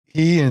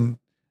he and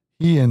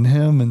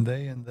him and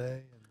they and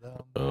them.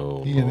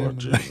 Oh, He and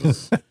Lord him.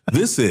 Jesus.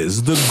 This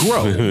is the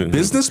Grow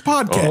Business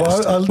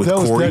Podcast with that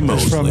was Cory from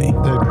Mosley.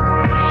 the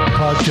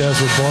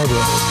podcast with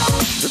Barbara.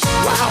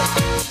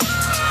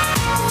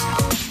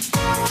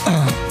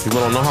 People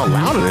don't know how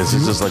loud it is.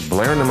 It's just like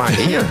blaring in my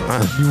ear.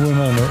 You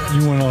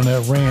went on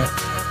that rant.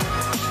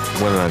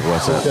 When did I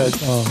what's that?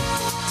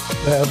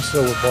 That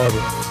episode with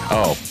Barbara.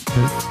 Oh,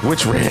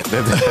 which rant?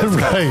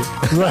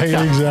 right,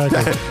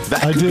 exactly.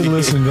 I did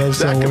listen to that.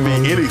 That could be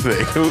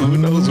anything. Who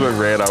knows what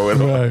rant I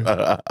went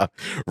on?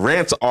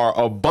 Rants are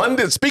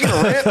abundant. Speaking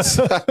of rants,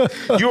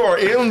 you are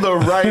in the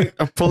right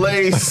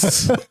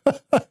place.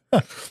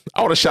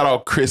 I want to shout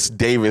out Chris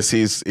Davis.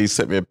 He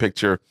sent me a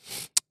picture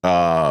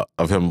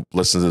of him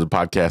listening to the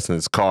podcast in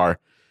his car,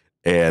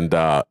 and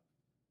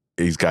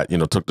he's got,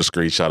 took the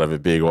screenshot of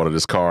it being on in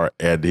his car,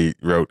 and he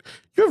wrote,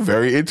 "You're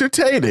very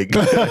entertaining."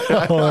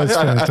 Oh, that's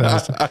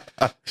fantastic.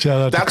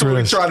 Shout out to Chris. That's what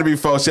we try to be,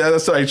 folks. Yeah,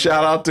 that's right.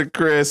 Shout out to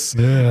Chris.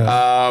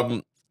 Yeah.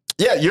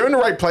 Yeah, you're in the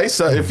right place.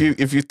 If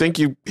you think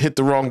you hit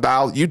the wrong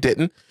dial, you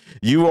didn't.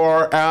 You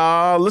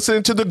are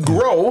listening to the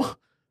Grow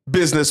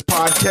Business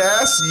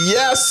Podcast.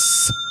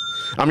 Yes.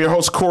 I'm your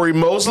host, Cory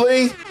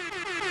Mosley.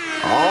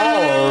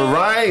 All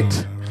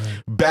right.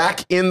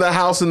 Back in the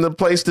house, in the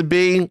place to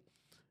be.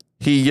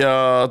 He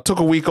took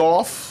a week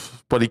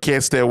off, but he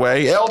can't stay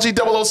away.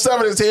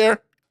 LG007 is here.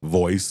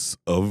 Voice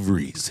of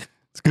reason.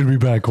 It's good to be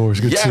back, Cory. It's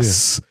good to see you.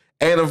 Yes.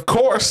 And of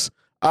course,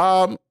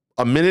 a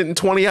minute and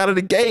 20 out of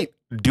the gate.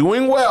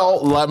 Doing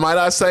well. Might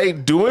I say,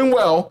 doing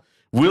well.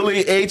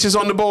 Willie H is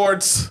on the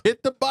boards.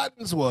 Hit the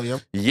buttons,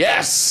 William.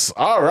 Yes.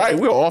 All right.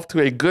 We're off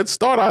to a good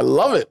start. I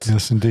love it.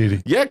 Yes,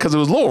 indeed. Yeah, because it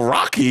was a little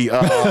rocky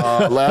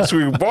last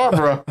week with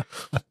Barbara.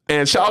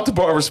 And shout out to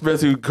Barbara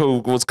Smith, who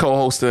was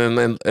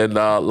co-hosting in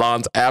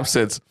Lon's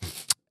absence.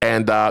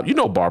 And you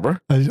know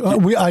Barbara.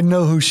 I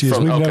know who she is.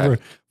 We've never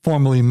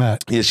formally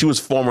met. Yeah, she was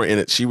former in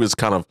it. She was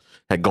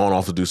had gone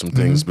off to do some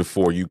things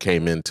before you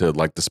came into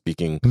like the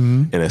speaking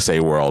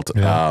NSA world.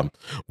 Yeah.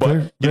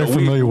 But Very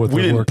familiar with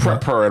we the didn't work,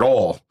 prep her at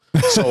all.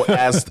 So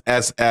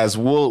as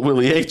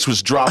Willie H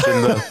was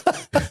dropping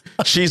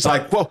she's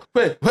like, whoa,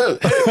 wait,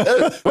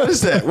 what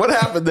is that? What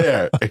happened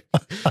there?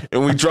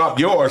 And we dropped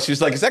yours.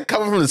 She's like, is that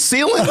coming from the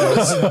ceiling?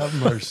 Have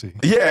mercy.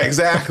 Yeah,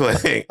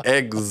 exactly.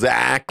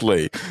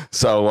 Exactly.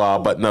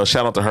 So, but no,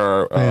 shout out to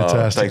her.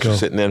 Fantastic. Thanks for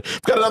sitting in.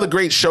 We've got another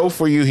great show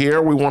for you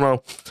here. We want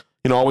to,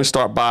 always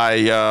start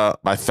by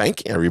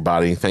thanking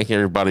everybody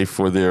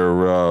for their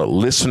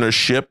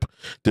listenership,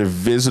 their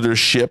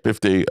visitorship, if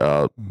they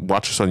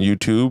watch us on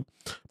YouTube.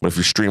 But if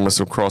you stream us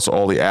across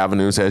all the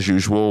avenues, as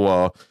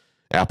usual,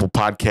 Apple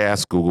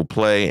Podcasts, Google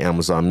Play,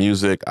 Amazon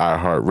Music,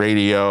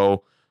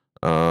 iHeartRadio,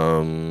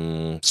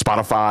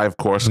 Spotify, of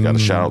course, got to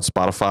shout out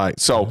Spotify.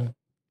 So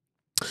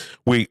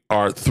we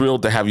are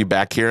thrilled to have you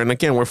back here. And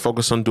again, we're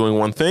focused on doing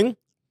one thing,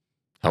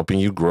 helping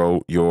you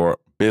grow your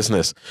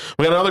business.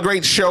 We got another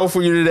great show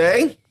for you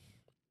today.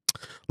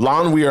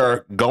 Lon, we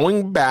are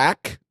going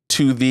back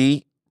to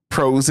the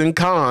pros and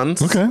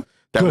cons. Okay.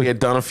 That we had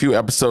done a few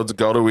episodes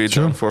ago, that we had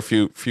done for a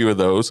few of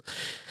those.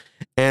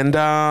 And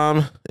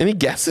any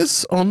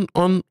guesses on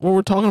what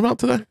we're talking about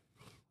today?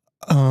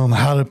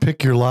 How to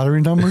pick your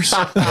lottery numbers?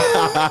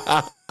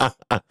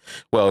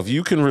 Well, if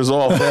you can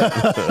resolve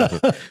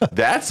that,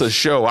 that's a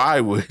show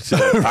I would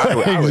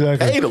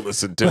pay to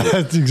listen to.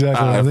 That's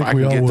exactly. I if think I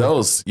we can all get would.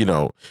 those,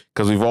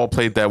 because we've all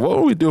played that. What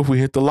would we do if we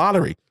hit the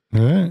lottery?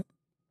 All right.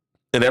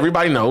 And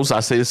everybody knows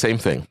I say the same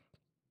thing.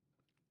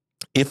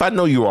 If I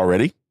know you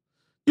already,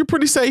 you're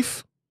pretty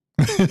safe.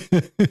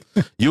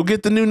 You'll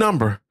get the new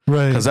number.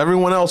 Right. Because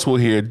everyone else will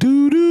hear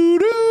doo doo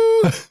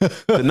doo.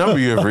 The number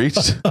you have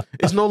reached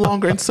is no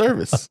longer in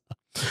service.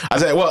 I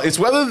said, well, it's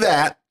whether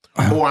that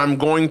or I'm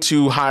going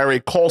to hire a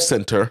call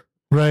center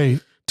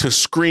to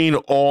screen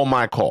all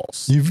my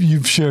calls.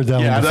 You've shared that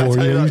one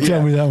before. Yeah, you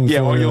tell me that one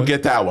before. Yeah, or you'll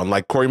get that one.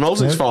 Like Cory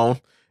Mosley's phone.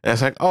 And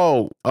it's like,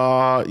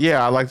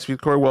 I'd like to speak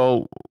to Cory.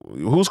 Well,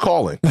 who's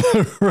calling?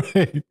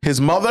 Right.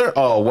 His mother?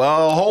 Oh,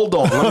 well, hold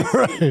on.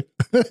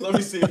 Let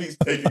me see if he's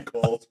taking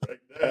calls right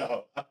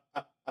now.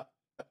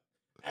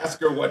 Ask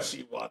her what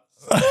she wants.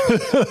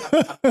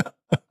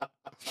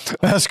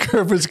 Ask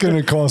her if it's going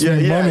to cost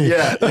me money.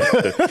 Yeah.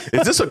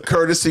 Is this a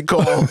courtesy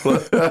call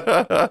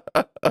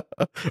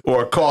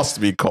or a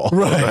cost me call?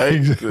 Right.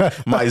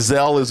 Exactly. My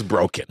Zelle is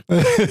broken.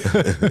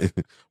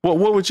 What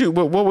would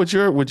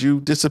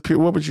you disappear?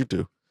 What would you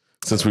do?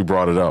 Since we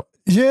brought it up.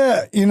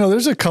 Yeah.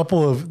 There's a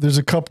couple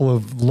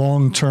of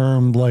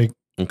long-term, like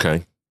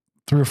 3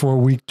 or 4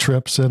 week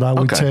trips that I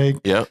would take.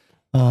 Yeah.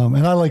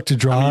 And I like to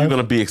drive. Are you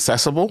going to be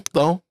accessible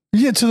though?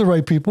 Yeah, to the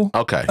right people.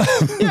 Okay.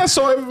 Yeah,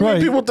 so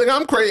people think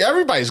I'm crazy.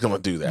 Everybody's going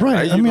to do that,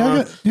 right?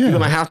 You're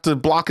going to have to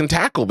block and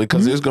tackle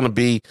because there's going to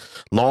be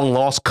long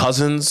lost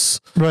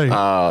cousins. Right.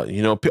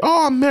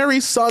 I'm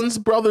Mary's son's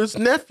brother's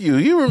nephew.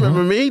 You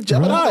remember me,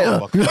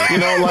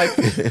 Jebediah.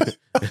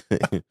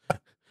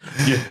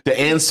 The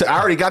answer. I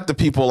already got the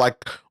people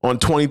like on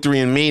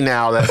 23andMe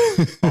now that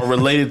are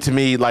related to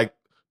me, like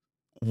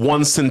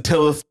one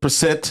centillionth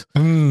percent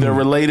they're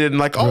related, and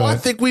like, oh, I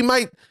think we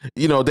might,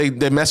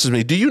 they message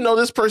me. Do you know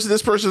this person?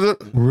 This person?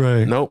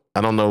 Right. Nope.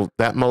 I don't know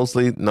that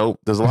Mosley. Nope.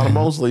 There's a lot of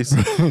Mosleys.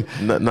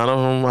 None of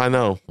them I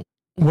know.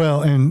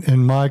 Well,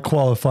 and my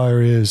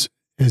qualifier is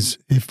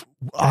if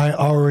I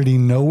already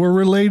know we're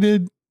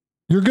related,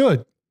 you're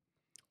good.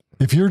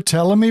 If you're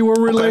telling me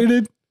we're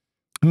related,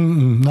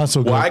 not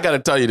so good. Well, I got to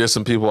tell you, there's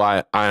some people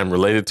I am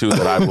related to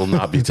that I will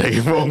not be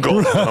taking phone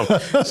calls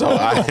from. So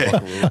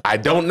I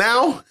don't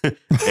now.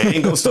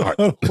 Ain't gonna start.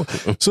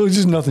 So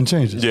just nothing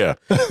changes. Yeah,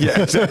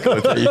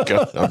 exactly. There you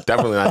go. I'm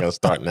definitely not gonna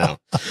start now.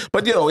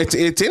 But it's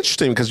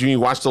interesting because when you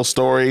watch those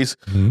stories,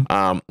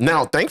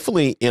 now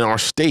thankfully in our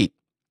state,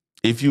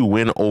 if you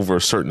win over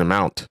a certain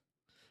amount,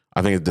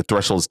 I think the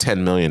threshold is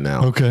 10 million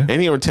now. Okay,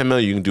 anything over 10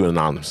 million, you can do it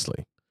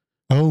anonymously.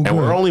 Oh, and good.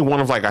 We're only one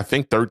of I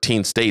think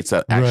 13 states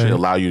that actually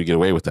allow you to get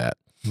away with that.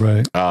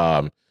 Right.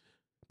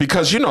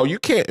 Because, you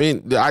can't,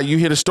 you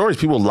hear the stories,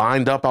 people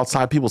lined up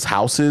outside people's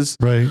houses,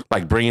 right?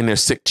 Like bringing their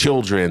sick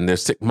children, their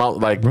sick mother,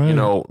 like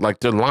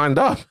they're lined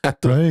up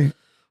at the,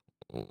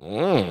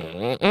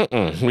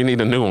 we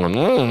need a new one.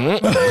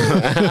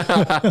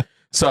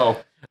 So,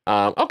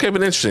 okay,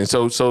 but interesting.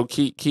 So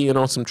key in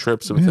on some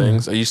trips and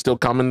things. Are you still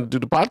coming to do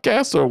the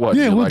podcast or what?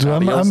 Yeah, we'll do.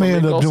 I may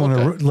end up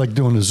doing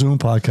doing a Zoom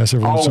podcast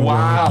every once in a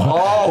while.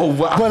 Oh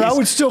wow! But I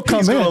would still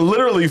come in. He's gonna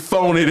literally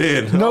phone it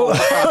in. No.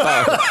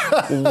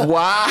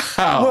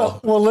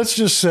 Wow. Well, let's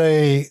just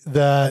say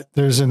that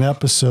there's an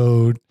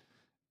episode,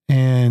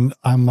 and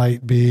I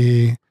might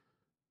be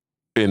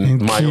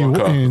in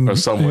Mallorca or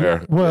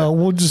somewhere.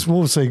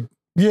 We'll say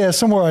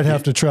somewhere I'd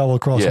have to travel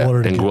across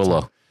water to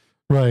Anguilla.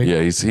 Right.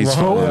 Yeah, he's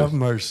have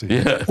mercy.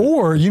 Yeah.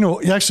 Or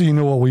actually,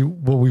 what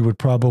we would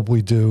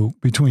probably do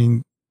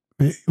between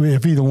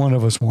if either one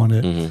of us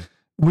wanted,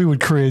 we would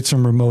create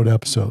some remote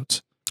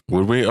episodes.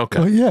 Would we?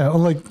 Okay. Well, yeah,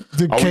 like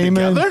the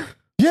Cayman.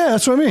 Yeah,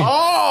 that's what I mean.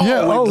 Oh,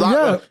 yeah.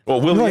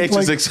 Well, Willie H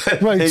is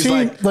excited. Right,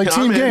 team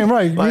game,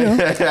 right.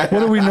 What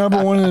are we,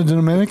 number one in the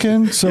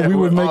Dominican? So we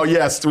would make. Oh,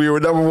 yes, we were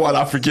number one.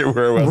 I forget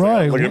where it was.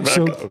 Right.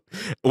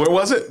 Where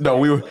was it? No,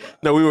 we were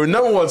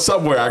number one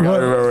somewhere. I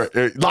can't remember.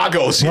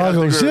 Lagos.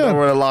 Lagos,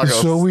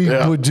 Lagos. So we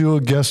would do a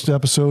guest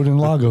episode in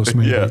Lagos,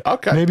 maybe. Yeah,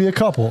 okay. Maybe a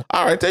couple.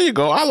 All right, there you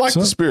go. I like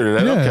the spirit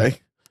of that. Yeah. Okay.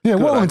 Yeah,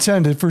 well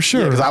intended for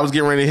sure. Because I was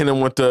getting ready to hit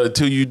him with the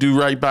 "till you do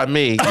right by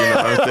me,"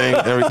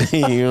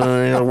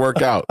 everything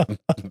work out.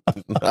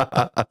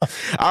 All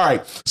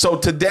right. So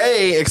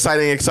today,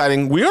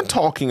 exciting. We are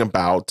talking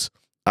about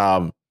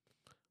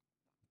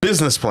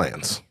business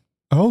plans.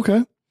 Oh,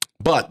 okay.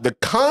 But the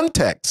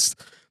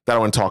context that I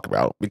want to talk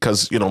about,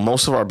 because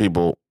most of our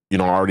people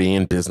are already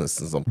in business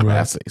in some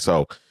capacity. Right.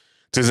 So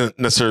this isn't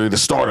necessarily the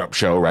startup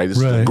show, right? This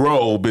is the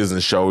grow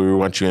business show. We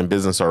want you in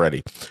business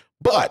already,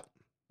 but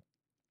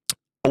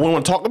I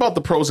want to talk about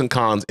the pros and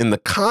cons in the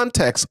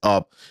context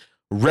of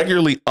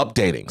regularly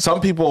updating.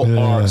 Some people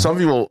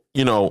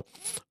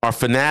are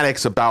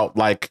fanatics about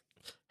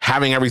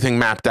having everything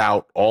mapped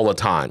out all the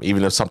time,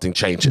 even if something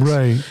changes.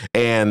 Right.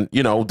 And,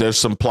 there's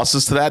some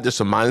pluses to that. There's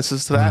some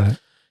minuses to that,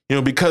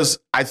 because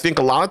I think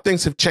a lot of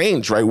things have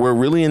changed, right? We're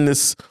really in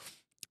this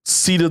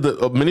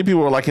many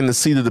people are in the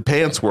seat of the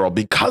pants world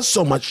because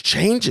so much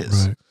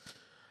changes. Right.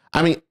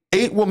 I mean,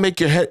 it will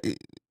make your head.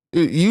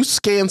 You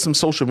scan some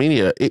social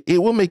media,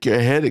 it will make your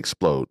head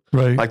explode.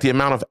 Right. Like the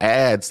amount of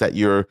ads that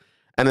and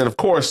then of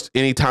course,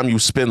 anytime you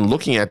spend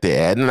looking at the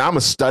ad, and I'm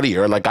a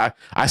studier,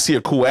 I see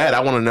a cool ad,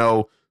 I want to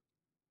know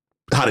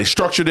how they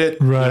structured it.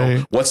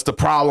 Right. What's the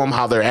problem,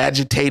 how they're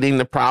agitating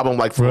the problem,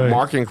 from a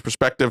marketing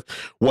perspective,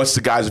 what's the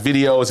guy's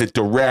video? Is it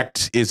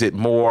direct? Is it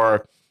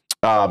more,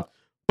 but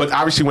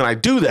obviously when I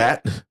do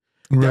that,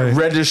 that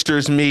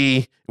registers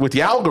me with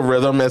the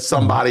algorithm as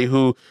somebody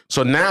who,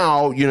 so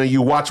now,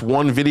 you watch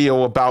one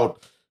video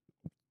about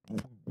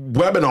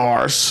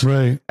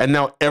webinars, and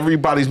now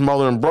everybody's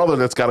mother and brother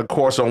that's got a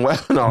course on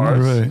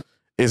webinars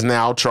is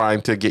now trying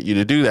to get you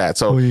to do that.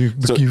 So you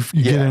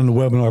get in the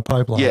webinar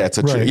pipeline. Yeah,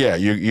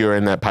 you're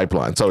in that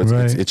pipeline. So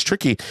it's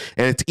tricky,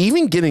 and it's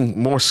even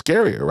getting more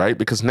scarier, right?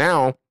 Because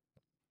now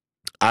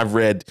I've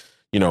read,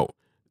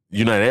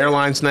 United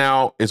Airlines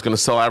now is going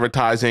to sell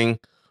advertising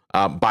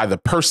by the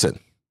person.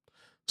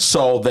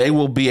 So they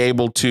will be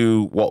able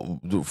to,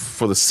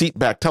 for the seat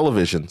back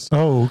televisions.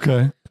 Oh,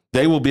 okay.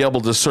 They will be able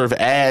to serve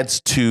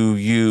ads to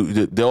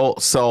you. They'll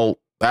sell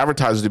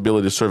advertisers the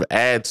ability to serve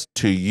ads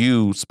to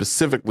you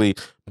specifically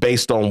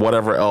based on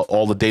whatever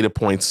all the data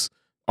points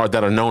are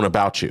that are known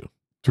about you.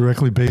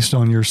 Directly based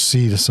on your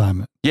seat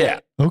assignment.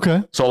 Yeah.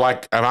 Okay. So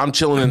if I'm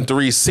chilling in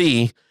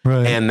 3C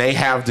and they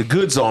have the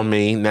goods on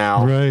me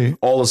now,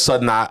 all of a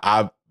sudden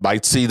I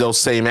might see those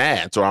same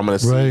ads, or I'm going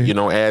to see,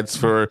 ads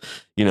for,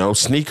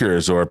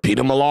 sneakers or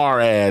Peter Millar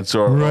ads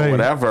or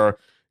whatever.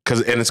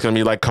 And it's going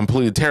to be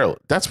completely terrible.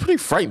 That's pretty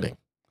frightening.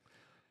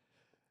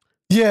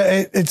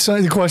 Yeah. It's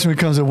the question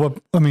becomes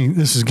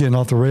this is getting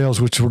off the rails,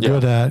 which we're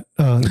good at.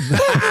 We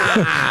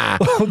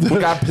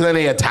got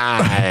plenty of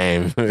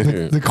time.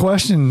 The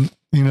question,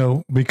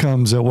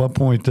 becomes at what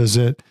point does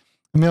it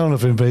I mean, I don't know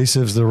if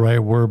invasive is the right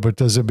word, but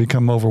does it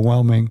become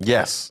overwhelming?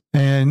 Yes.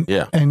 And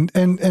maybe and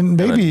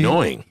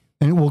annoying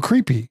and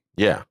creepy.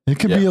 Yeah. It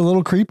could be a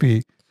little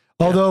creepy.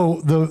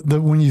 Although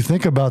the when you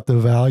think about the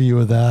value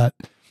of that,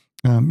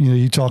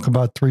 you talk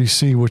about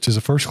 3C, which is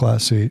a first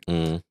class seat,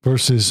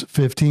 versus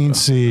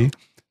 15C,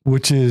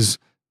 which is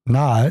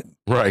not.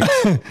 Right.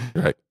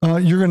 Right.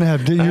 You're going to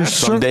have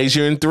some days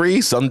you're in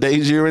 3, some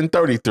days you're in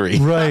 33.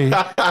 Right.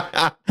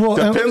 Well,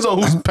 depends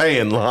on who's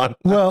paying, Lon.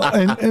 Well,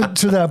 and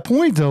to that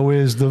point though,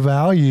 is the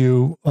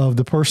value of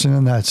the person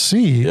in that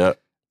seat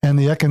and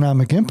the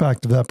economic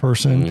impact of that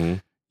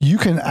person. You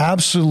can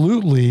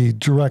absolutely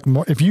direct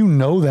more if you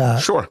know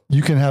that. Sure,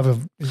 you can have a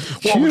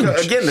huge. Well,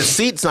 again, the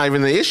seat's not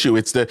even the issue.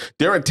 It's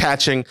they're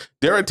attaching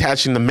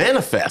the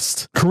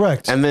manifest.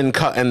 Correct, and then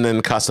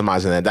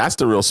customizing that. That's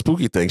the real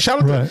spooky thing.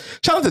 Shout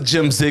out to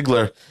Jim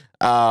Ziegler,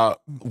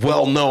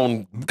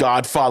 well-known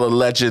Godfather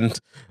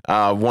legend.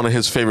 One of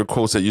his favorite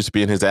quotes that used to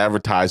be in his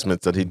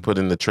advertisements that he'd put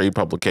in the trade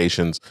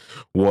publications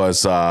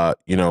was,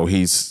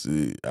 he's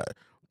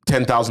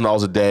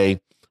 $10,000 a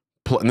day.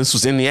 And this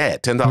was in the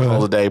ad,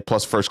 $10,000 a day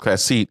plus first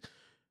class seat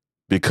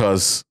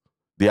because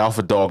the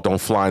alpha dog don't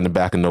fly in the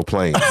back of no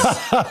planes.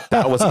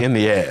 That was in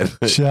the ad.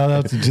 Shout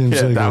out to Jim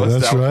Ziegler.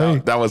 That's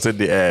right. That was in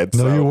the ad.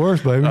 Know your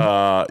worth, baby.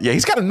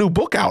 He's got a new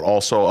book out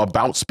also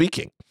about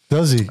speaking.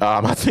 Does he?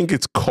 I think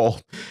it's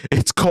called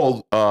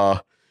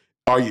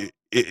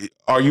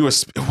Are you a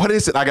what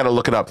is it? I got to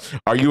look it up.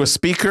 Are you a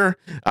speaker?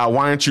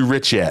 Why aren't you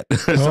rich yet?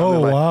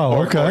 Wow.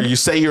 Or, okay. Or you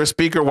say you're a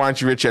speaker. Why aren't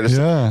you rich yet?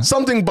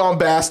 Something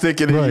bombastic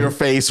and in your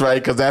face,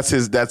 right? Because that's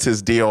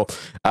his deal.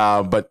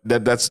 But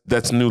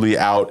that's newly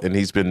out, and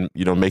he's been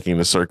making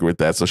the circuit with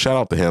that. So shout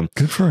out to him.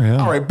 Good for him.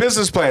 All right,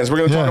 business plans. We're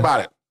going to talk about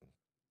it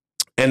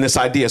and this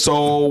idea.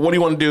 So what do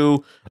you want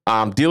to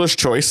do? Dealer's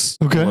choice.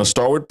 Okay. You want to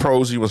start with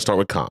pros? Or you want to start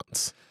with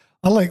cons?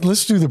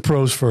 Let's do the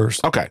pros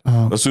first. Okay.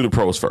 Let's do the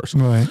pros first.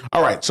 Right.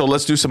 All right. So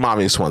let's do some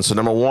obvious ones. So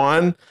number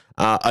one,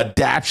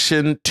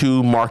 adaptation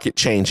to market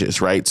changes,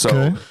 right?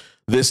 So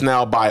this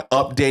now by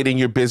updating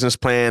your business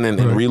plan and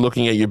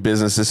relooking at your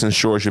business, this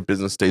ensures your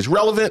business stays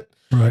relevant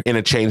in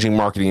a changing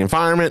marketing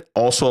environment,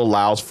 also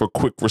allows for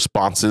quick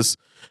responses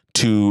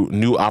to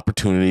new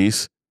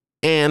opportunities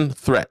and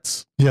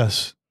threats.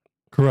 Yes,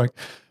 correct.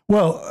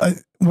 Well,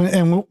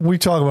 when we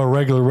talk about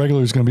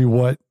regular is going to be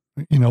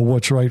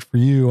what's right for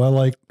you.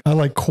 I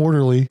like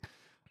quarterly,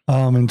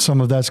 and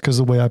some of that's because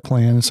of the way I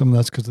plan, and some of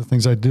that's because of the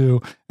things I do,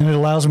 and it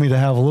allows me to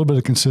have a little bit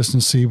of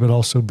consistency, but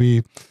also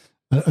be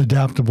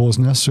adaptable as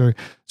necessary.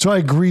 So I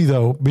agree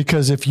though,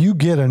 because if you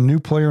get a new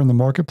player in the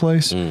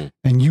marketplace and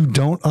you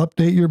don't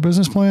update your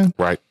business plan,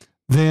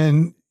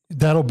 then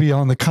that'll be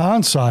on the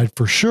con side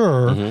for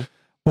sure.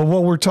 But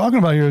what we're talking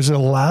about here is it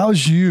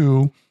allows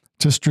you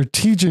to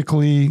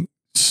strategically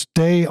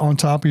stay on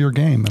top of your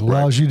game. It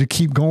allows you to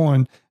keep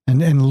going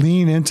and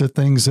lean into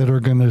things that are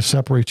going to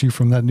separate you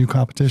from that new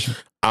competition.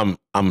 I'm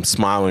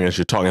smiling as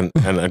you're talking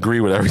and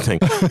agree with everything,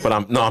 but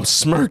I'm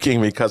smirking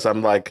because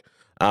I'm like,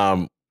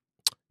 we're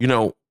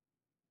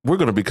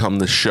going to become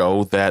the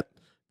show that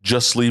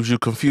just leaves you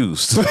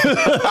confused.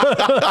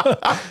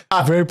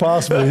 Very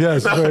possible.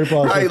 Yes, very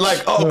possible. Right?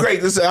 Like, oh, great.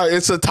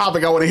 It's a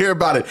topic. I want to hear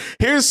about it.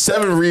 Here's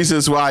 7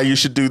 reasons why you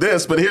should do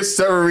this, but here's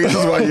 7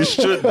 reasons why you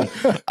shouldn't.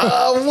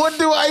 What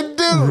do I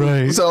do?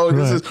 Right. So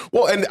this is,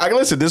 and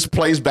listen, this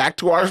plays back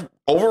to our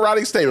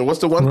overriding statement. What's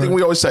the one thing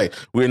we always say?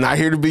 We're not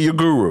here to be your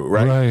guru,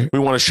 right? We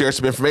want to share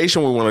some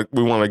information.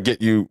 We want to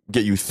get you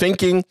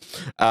thinking.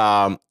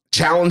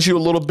 Challenge you a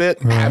little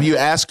bit, have you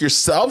ask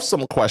yourself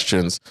some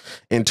questions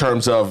in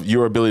terms of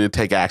your ability to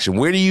take action.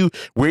 Where do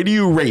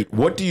you rate?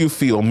 What do you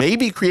feel?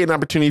 Maybe create an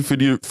opportunity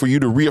for you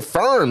to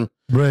reaffirm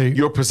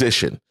your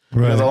position.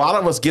 Because a lot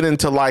of us get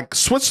into like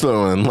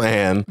Switzerland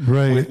land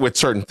with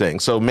certain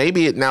things. So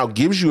maybe it now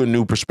gives you a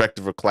new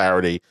perspective of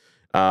clarity,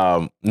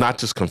 not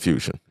just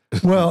confusion.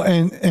 Well,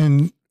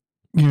 and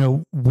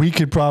we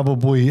could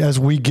probably, as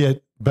we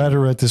get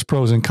better at this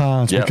pros and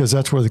cons, because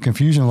that's where the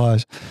confusion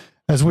lies.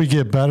 As we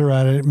get better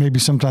at it, maybe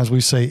sometimes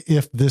we say,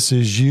 if this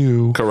is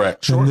you,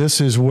 correct, then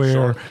this is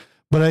where,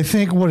 but I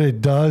think what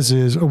it does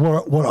is,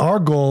 or what our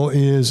goal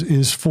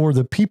is for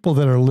the people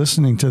that are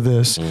listening to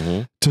this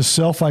to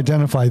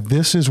self-identify,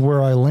 this is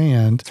where I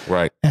land,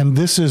 and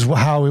this is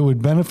how it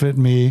would benefit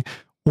me,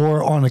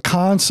 or on the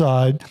con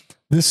side,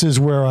 this is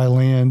where I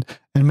land,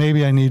 and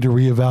maybe I need to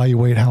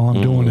reevaluate how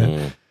I'm doing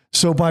it.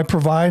 So by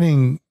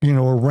providing, a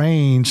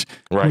range,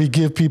 we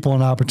give people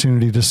an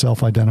opportunity to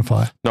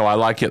self-identify. No, I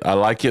like it. I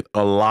like it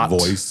a lot.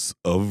 Voice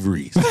of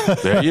reason.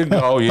 There you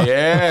go.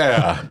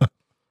 Yeah.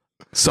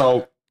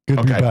 So, good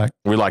to be back.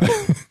 We like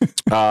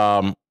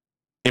it.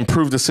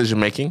 Improve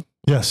decision-making.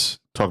 Yes.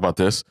 Talk about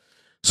this.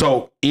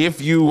 So if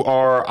you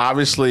are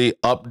obviously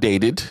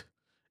updated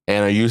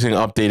and are using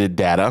updated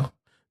data,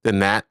 then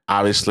that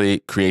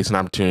obviously creates an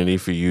opportunity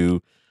for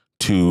you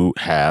to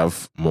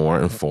have more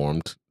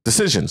informed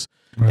decisions.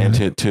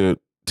 And to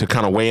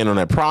kind of weigh in on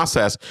that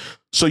process.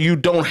 So you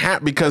don't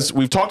have, because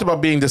we've talked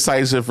about being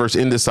decisive versus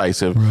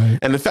indecisive.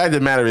 And the fact of the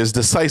matter is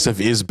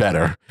decisive is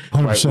better,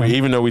 right?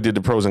 Even though we did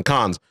the pros and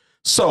cons.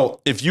 So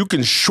if you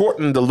can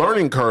shorten the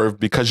learning curve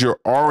because you're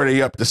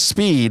already up to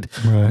speed,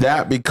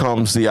 that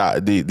becomes the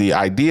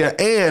idea,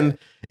 and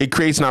it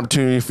creates an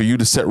opportunity for you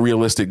to set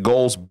realistic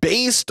goals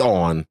based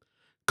on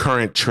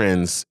current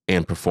trends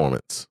and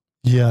performance.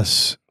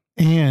 Yes.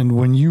 And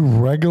when you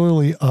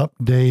regularly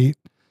update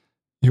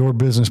your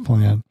business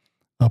plan,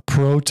 a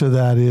pro to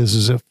that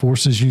is it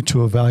forces you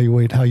to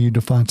evaluate how you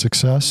define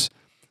success.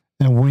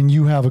 And when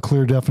you have a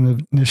clear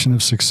definition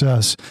of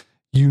success,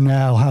 you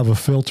now have a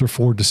filter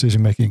for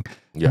decision making.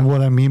 Yeah. And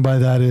what I mean by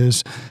that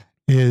is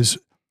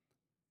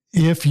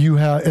if you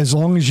have, as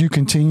long as you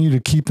continue to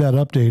keep that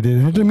updated,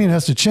 and it doesn't mean it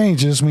has to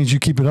change, it just means you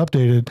keep it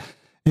updated.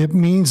 It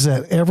means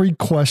that every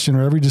question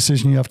or every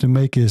decision you have to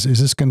make is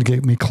this going to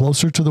get me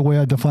closer to the way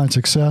I define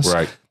success?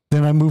 Right.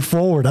 Then I move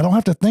forward. I don't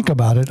have to think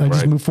about it. I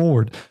just move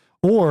forward.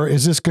 Or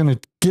is this going to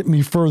get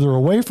me further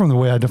away from the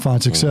way I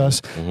define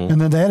success?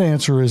 And then that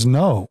answer is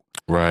no.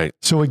 Right.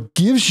 So it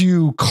gives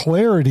you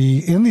clarity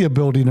in the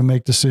ability to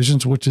make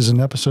decisions, which is an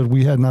episode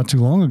we had not too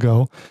long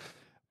ago.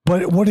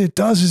 But what it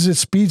does is it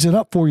speeds it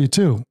up for you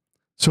too.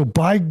 So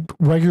by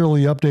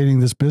regularly updating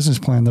this business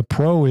plan, the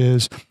pro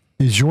is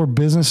your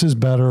business is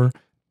better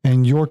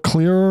and you're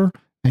clearer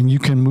and you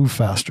can move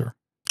faster.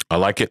 I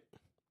like it.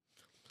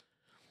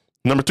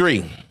 Number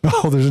 3.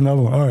 Oh, there's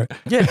another one. All right.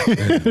 Yeah.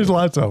 There's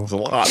lots of them.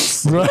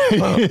 There's lots.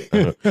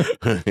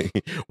 Right.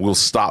 We'll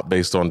stop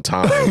based on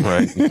time,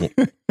 right?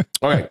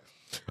 Okay.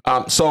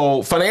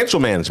 So financial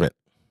management.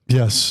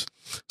 Yes.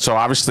 So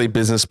obviously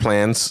business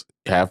plans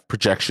have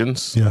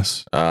projections.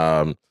 Yes.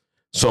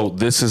 So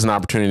this is an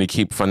opportunity to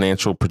keep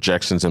financial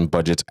projections and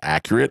budgets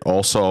accurate.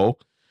 Also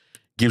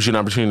gives you an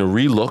opportunity to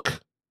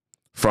relook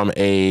from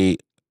a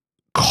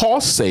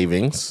cost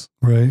savings.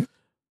 Right.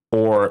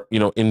 Or,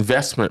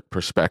 investment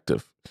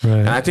perspective. Right.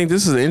 And I think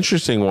this is an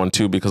interesting one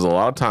too, because a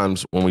lot of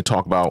times when we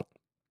talk about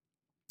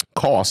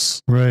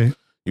costs, right,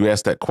 you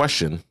ask that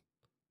question,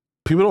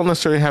 people don't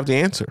necessarily have the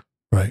answer.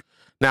 Right.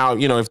 Now,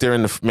 if they're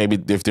in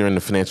the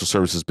financial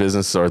services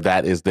business or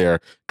that is their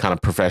kind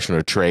of profession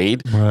or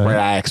trade, right?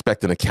 I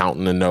expect an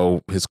accountant to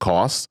know his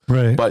costs,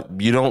 right? But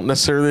you don't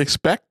necessarily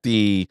expect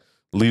the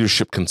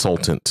leadership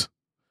consultant,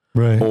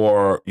 right?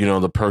 Or,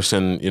 the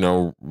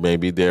person,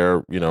 maybe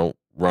they're,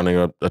 running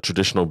a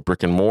traditional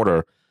brick and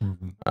mortar,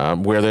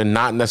 where they're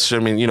not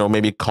necessarily,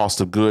 maybe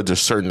cost of goods or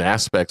certain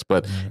aspects,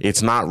 but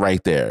it's not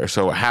right there.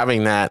 So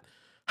having that,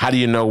 how do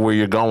you know where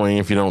you're going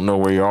if you don't know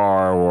where you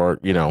are, or,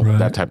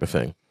 that type of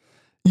thing?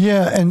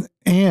 Yeah.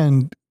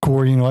 And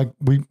Cory, like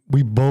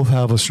we both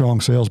have a strong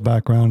sales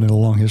background and a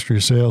long history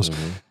of sales.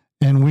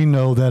 And we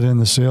know that in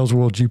the sales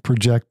world, you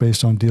project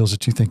based on deals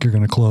that you think you're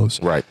going to close.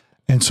 Right.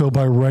 And so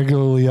by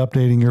regularly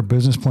updating your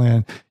business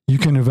plan, you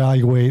can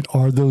evaluate,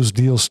 are those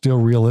deals still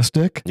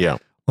realistic? Yeah.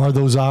 Are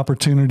those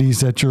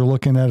opportunities that you're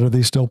looking at, are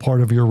they still part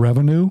of your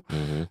revenue?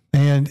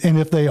 And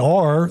if they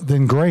are,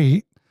 then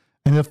great.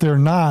 And if they're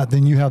not,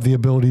 then you have the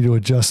ability to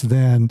adjust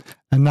then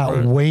and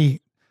not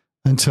wait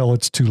until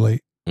it's too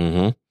late.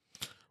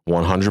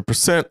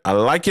 100%. I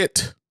like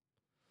it.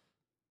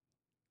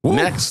 Woo.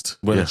 Next,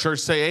 when the church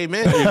say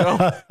amen,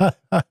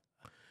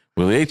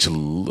 Well, H a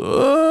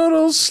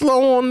little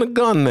slow on the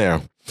gun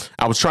there.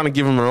 I was trying to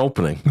give him an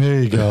opening.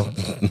 There you go.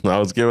 I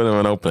was giving him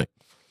an opening.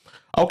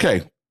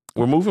 Okay.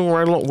 We're moving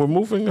right along. We're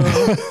moving.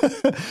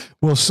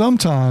 Well,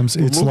 sometimes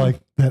it's like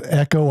that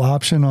echo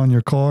option on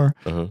your car,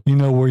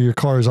 where your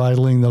car is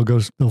idling,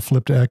 they'll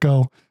flip to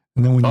echo.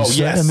 And then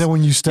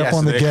when you step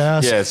on the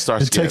gas,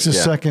 it takes a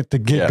second to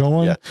get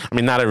going. Yeah. I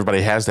mean, not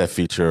everybody has that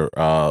feature,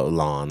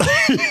 Lon.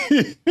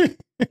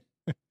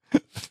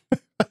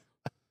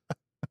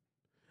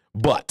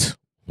 But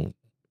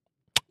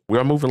we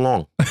are moving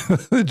along.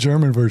 The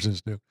German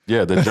versions do.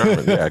 Yeah, the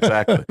German. Yeah,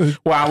 exactly.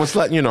 Well, I was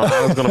letting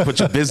I was going to put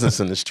your business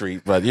in the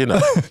street, but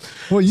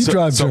Well, you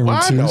drive German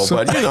too.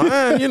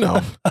 I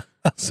know,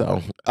 but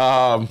So,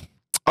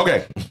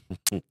 okay.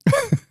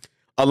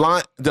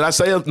 Did I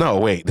say it? No,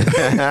 wait. We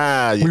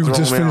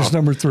just finished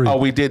number 3. Oh,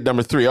 we did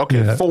number 3.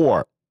 Okay,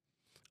 4.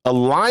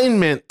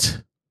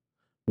 Alignment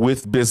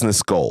with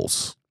business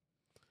goals.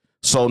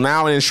 So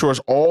now it ensures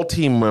all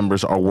team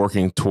members are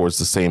working towards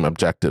the same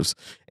objectives,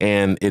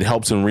 and it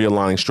helps in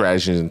realigning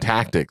strategies and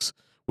tactics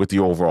with the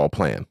overall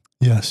plan.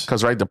 Yes.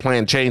 Because the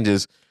plan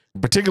changes,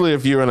 particularly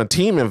if you're in a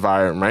team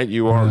environment, right?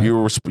 You are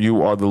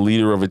the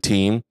leader of a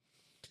team.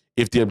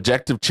 If the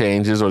objective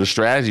changes or the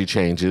strategy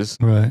changes,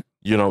 right,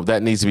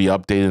 that needs to be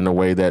updated in a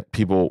way that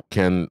people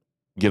can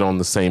get on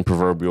the same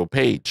proverbial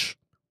page.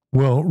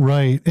 Well,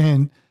 right.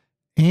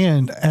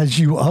 And as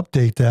you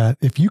update that,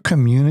 if you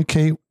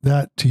communicate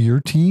that to your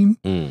team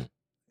in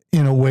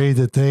a way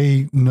that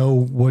they know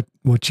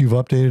what you've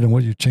updated and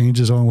what your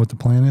changes are and what the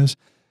plan is,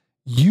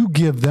 you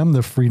give them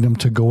the freedom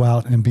to go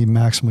out and be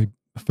maximally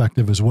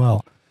effective as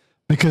well.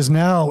 Because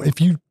now if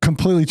you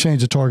completely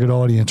change the target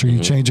audience, or you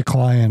change a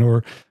client,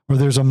 or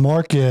there's a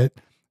market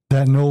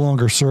that no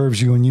longer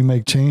serves you and you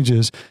make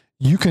changes,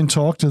 you can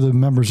talk to the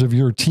members of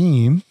your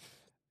team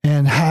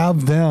and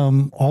have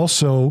them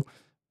also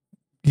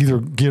either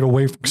get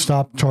away from,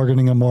 stop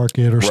targeting a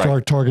market or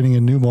start targeting a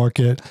new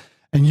market.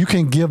 And you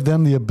can give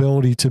them the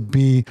ability to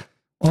be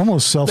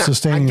almost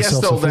self-sustaining. I guess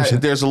and though that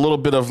self-sufficient. there's a little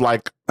bit of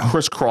like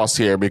crisscross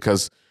here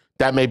because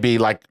that may be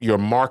like your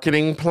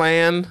marketing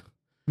plan,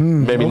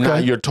 maybe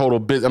not your total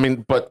business. I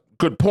mean, but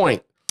good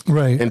point,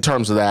 right? In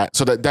terms of that,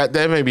 so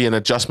that may be an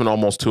adjustment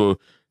almost to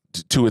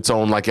its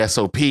own like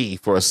SOP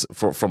from a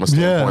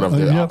standpoint of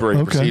the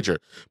operating procedure,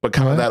 but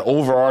kind of that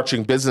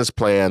overarching business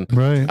plan,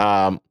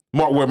 right?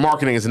 Where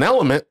marketing is an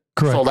element.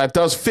 Correct. So that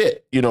does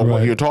fit,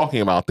 what you're talking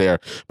about there.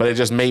 But it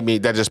just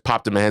that just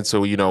popped in my head.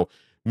 So,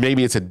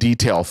 maybe it's a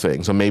detail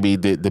thing. So maybe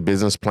the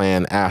business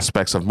plan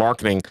aspects of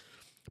marketing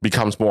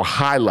becomes more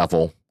high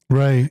level.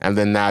 Right. And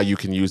then now you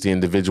can use the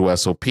individual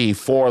SOP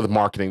for the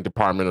marketing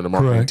department or the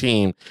marketing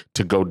team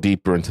to go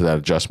deeper into that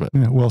adjustment.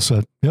 Yeah, well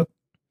said. Yep.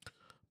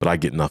 But I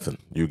get nothing.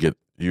 You're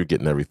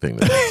getting everything.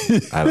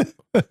 I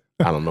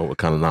don't know what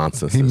kind of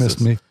nonsense he this missed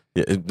is. me.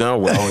 Yeah, no,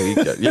 well,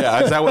 is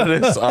that what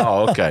it is?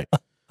 Oh, okay.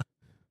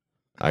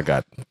 I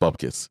got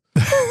bupkis.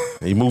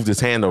 He moved his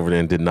hand over there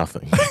and did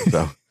nothing.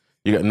 So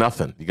you got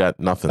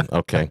nothing.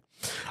 Okay.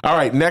 All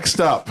right. Next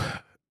up.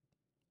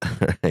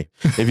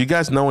 If you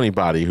guys know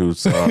anybody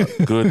who's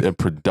good at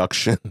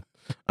production,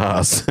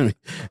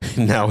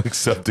 now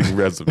accepting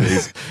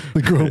resumes.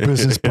 The Grow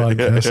Business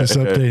Podcast is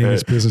updating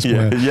his business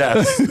plan.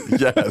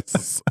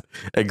 Yes,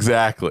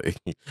 exactly.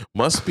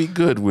 Must be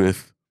good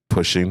with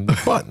pushing the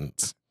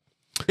buttons.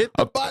 Hit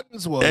the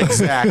buttons, woman.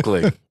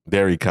 Exactly.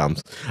 There he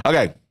comes.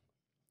 Okay.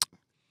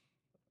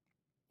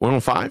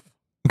 105.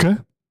 Okay.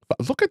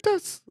 Look at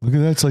this. Look at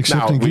that. It's like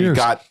shifting now, gears.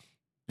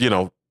 We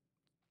got,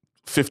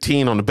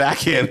 15 on the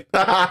back end.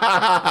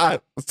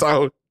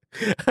 So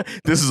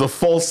this is a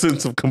false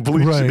sense of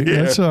completion right.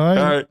 here. That's all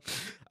right.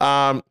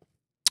 All right.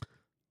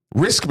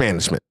 Risk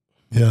management.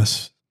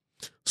 Yes.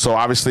 So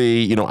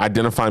obviously,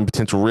 identifying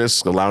potential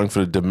risks, allowing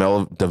for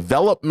the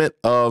development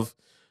of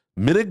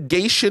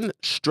mitigation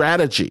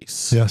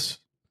strategies. Yes.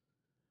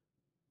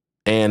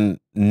 And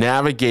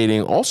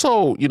navigating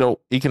also,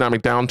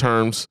 economic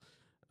downturns,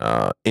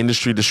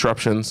 industry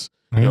disruptions.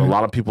 A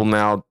lot of people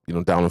now,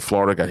 down in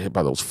Florida got hit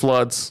by those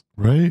floods.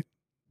 Right.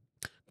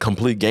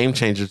 Complete game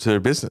changer to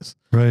their business.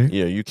 Right.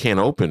 You can't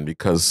open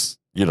because,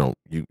 you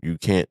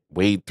can't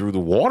wade through the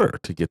water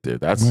to get there.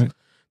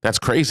 That's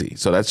crazy.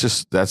 So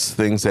that's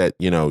things that,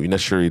 you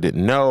necessarily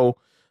didn't know.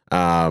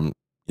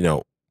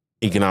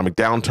 Economic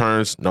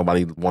downturns.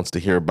 Nobody wants to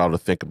hear about or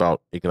think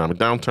about economic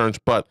downturns,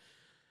 but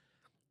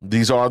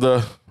these are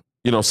the,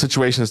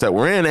 situations that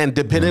we're in. And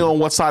depending on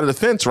what side of the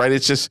fence, right?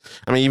 It's just,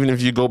 even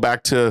if you go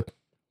back to,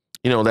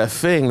 that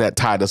thing that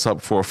tied us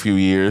up for a few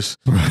years,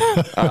 you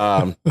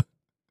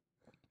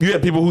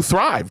had people who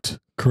thrived.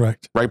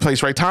 Correct. Right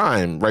place, right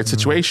time, right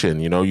situation.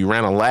 You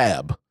ran a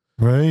lab.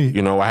 Right.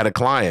 I had a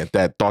client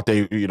that thought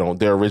their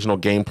original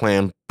game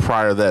plan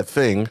prior to that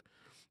thing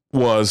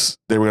was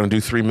they were going to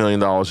do $3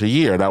 million a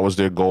year. That was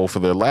their goal for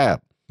their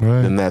lab.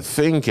 Right. Then that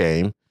thing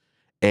came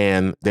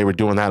and they were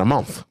doing that a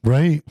month.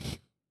 Right.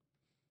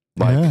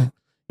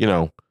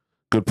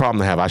 Good problem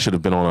to have. I should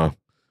have been on a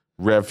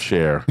rev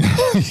share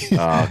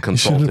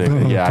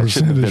consulting. Yeah, I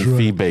should have been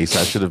fee based.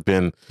 I should have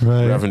been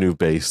revenue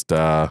based.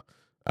 I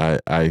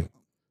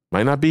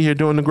might not be here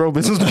doing the Grow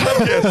Business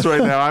Podcast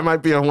right now. I might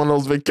be on one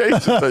of those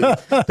vacations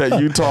that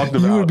you talked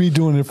about. You would be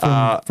doing it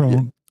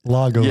from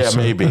Lagos. Yeah,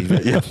 maybe.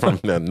 Yeah, from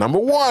number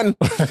one.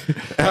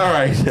 All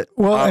right.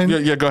 Well,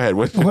 go ahead.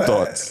 What's your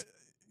thoughts?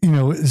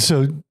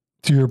 So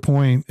to your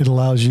point, it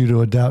allows you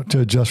to adapt, to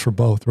adjust for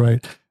both,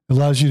 right? It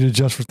allows you to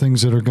adjust for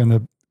things that are going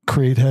to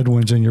create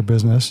headwinds in your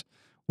business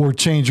or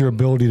change your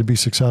ability to be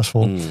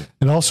successful.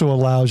 It also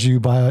allows you,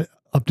 by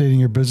updating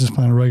your business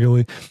plan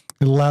regularly,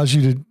 it allows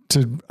you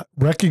to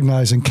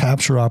recognize and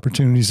capture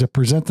opportunities that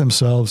present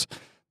themselves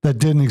that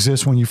didn't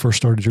exist when you first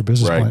started your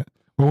business plan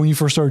or when you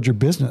first started your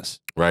business.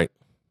 Right.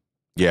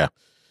 Yeah.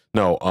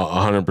 No,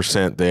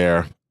 100%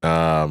 there.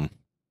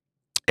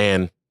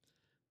 And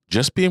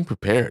just being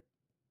prepared.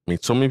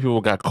 So many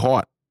people got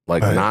caught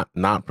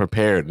not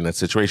prepared in that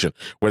situation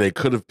where they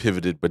could have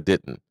pivoted but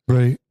didn't.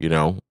 Right.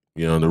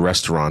 In the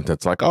restaurant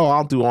that's like, oh,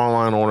 I'll do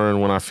online ordering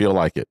when I feel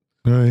like it.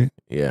 Right.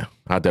 Yeah.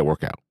 How'd that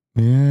work out?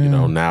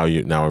 Yeah. Now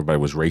everybody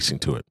was racing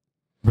to it.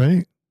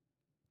 Right.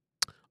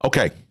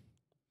 Okay.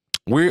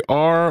 We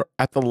are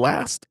at the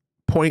last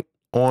point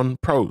on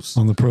pros.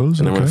 On the pros.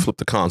 And then we're going to flip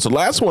the cons. So the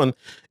last one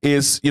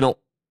is,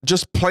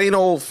 just plain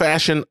old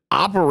fashioned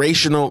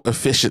operational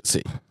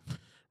efficiency,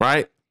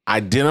 right?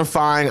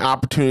 Identifying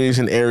opportunities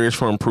and areas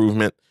for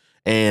improvement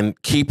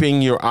and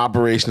keeping your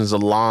operations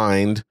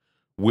aligned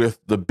with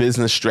the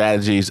business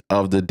strategies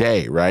of the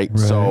day, right?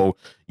 So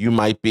you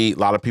might be, a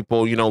lot of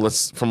people,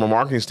 from a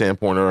marketing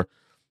standpoint, or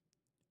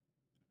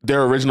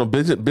their original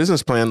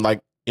business plan,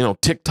 like,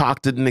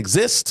 TikTok didn't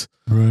exist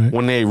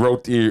when they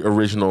wrote the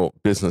original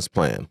business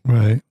plan.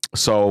 Right.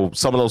 So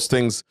some of those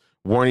things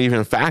weren't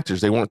even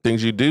factors. They weren't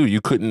things you do.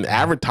 You couldn't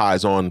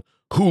advertise on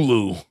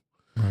Hulu.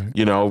 Right.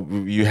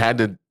 You had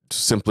to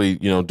simply,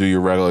 do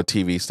your regular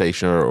TV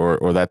station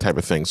or that type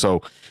of thing.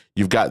 So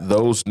you've got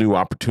those new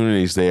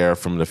opportunities there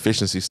from an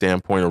efficiency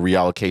standpoint, or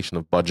reallocation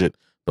of budget,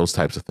 those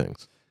types of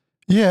things.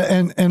 Yeah.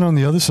 And on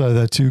the other side of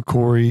that too,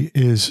 Cory,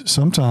 is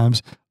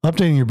sometimes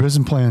updating your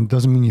business plan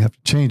doesn't mean you have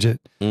to change it.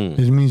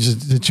 It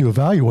means that you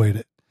evaluate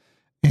it.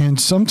 And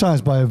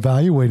sometimes by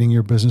evaluating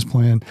your business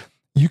plan,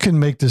 you can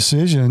make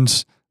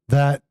decisions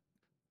that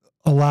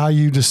allow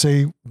you to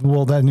say,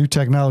 well, that new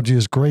technology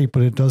is great,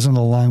 but it doesn't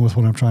align with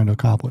what I'm trying to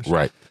accomplish.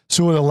 Right.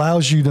 So it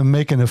allows you to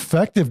make an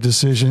effective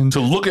decision To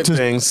look at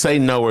things, say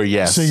no or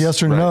yes. say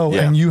yes or no.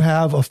 Yeah. And you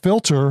have a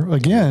filter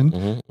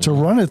again to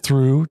run it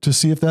through to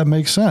see if that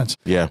makes sense.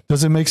 Yeah.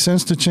 Does it make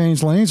sense to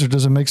change lanes or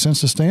does it make sense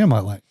to stay in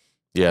my lane?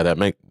 Yeah,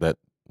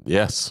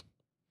 yes.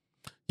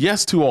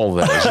 Yes to all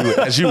of that.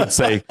 As you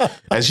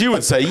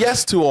would say,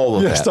 yes to all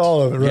of that. Yes to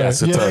all of it, right.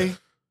 Yes,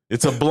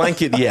 it's a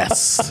blanket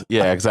yes.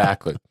 Yeah,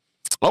 exactly.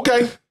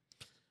 Okay.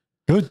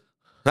 Good.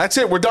 That's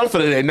it. We're done for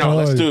today. No,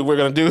 let's do it. We're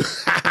going to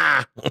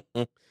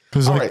do.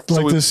 Because like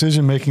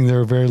decision making, there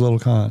are very little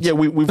cons. Yeah,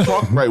 we've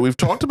talked We've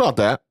talked about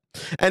that,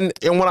 and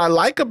what I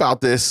like about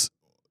this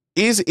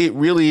is it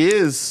really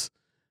is.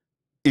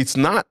 It's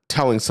not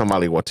telling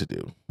somebody what to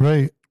do,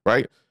 Right.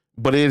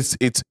 But it's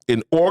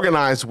an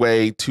organized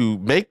way to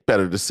make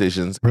better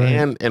decisions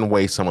and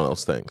weigh some of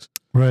those things.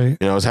 Right.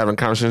 I was having a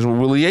conversation with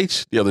Willie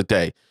H the other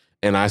day,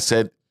 and I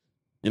said,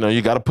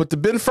 you got to put the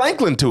Ben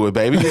Franklin to it,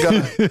 baby. You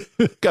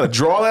got to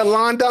draw that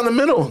line down the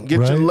middle, get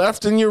your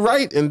left and your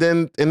right, and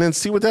then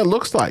see what that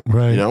looks like.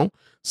 Right.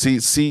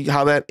 See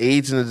how that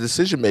aids in the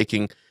decision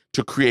making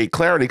to create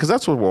clarity, because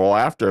that's what we're all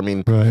after. I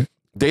mean,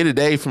 day to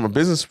day, from a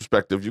business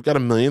perspective, you've got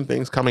a million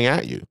things coming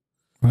at you.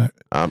 Right.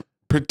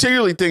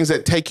 Particularly things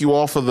that take you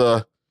off of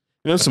the,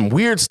 some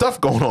weird stuff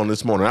going on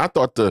this morning. I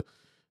thought the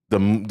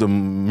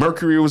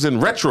Mercury was in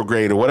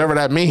retrograde or whatever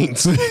that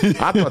means.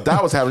 I thought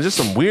that was having just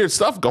some weird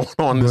stuff going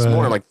on this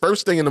morning, like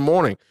first thing in the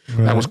morning.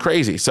 That was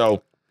crazy.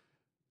 So,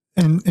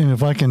 and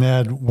if I can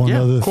add one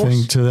other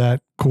thing to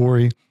that,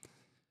 Cory,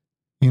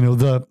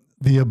 the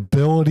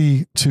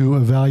ability to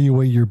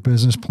evaluate your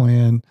business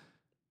plan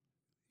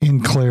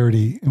in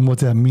clarity, and what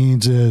that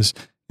means is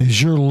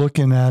you're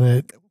looking at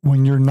it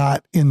when you're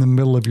not in the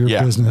middle of your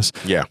business.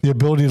 Yeah. The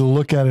ability to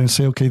look at it and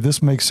say, okay,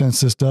 this makes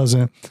sense, this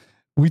doesn't.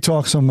 We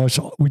talk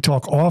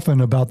often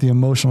about the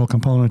emotional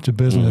component to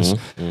business.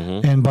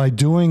 And by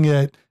doing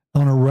it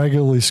on a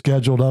regularly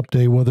scheduled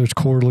update, whether it's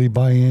quarterly,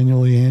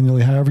 biannually,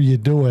 annually, however you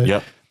do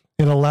it,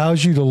 it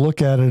allows you to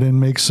look at it and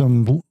make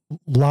some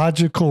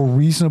logical,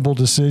 reasonable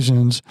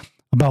decisions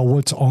about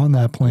what's on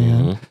that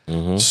plan,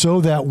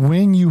 so that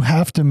when you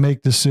have to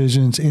make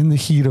decisions in the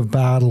heat of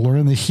battle or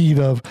in the heat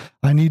of,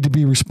 I need to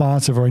be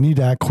responsive or I need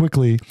to act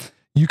quickly,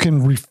 you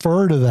can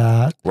refer to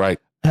that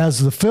as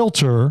the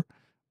filter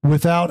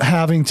without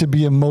having to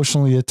be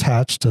emotionally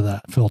attached to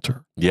that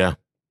filter. Yeah.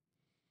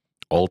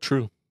 All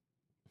true.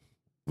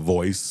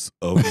 Voice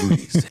of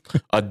reason.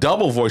 A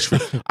double voice.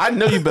 I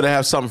know you better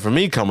have something for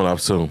me coming up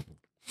soon.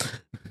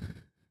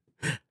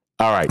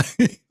 All right.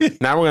 We're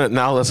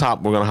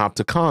gonna hop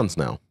to cons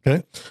now.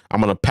 Okay. I'm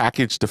gonna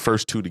package the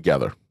first two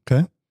together.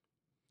 Okay.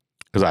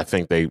 Because I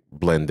think they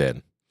blend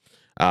in.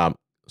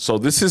 So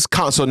this is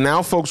cons. So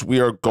now, folks,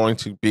 we are going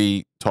to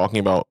be talking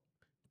about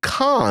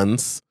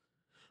cons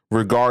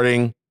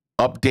regarding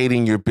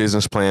updating your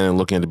business plan and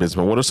looking at the business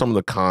plan. What are some of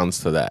the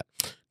cons to that?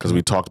 Because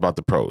we talked about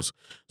the pros.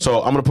 So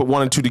I'm going to put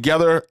 1 and 2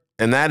 together,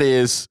 and that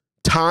is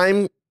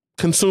time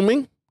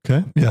consuming.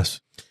 Okay. Yes.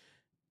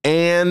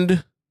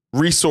 And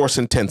resource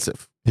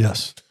intensive.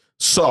 Yes.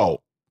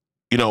 So,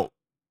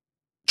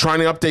 trying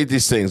to update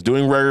these things,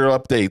 doing regular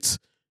updates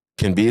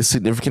can be a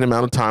significant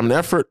amount of time and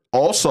effort.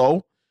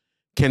 Also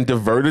can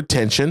divert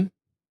attention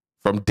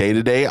from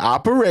day-to-day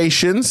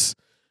operations,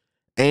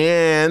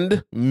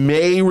 and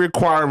may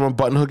require, I'm gonna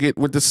button hook it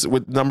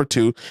with number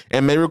 2,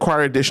 and may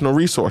require additional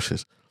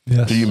resources.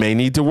 Yes. So you may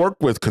need to work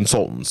with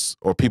consultants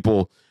or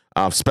people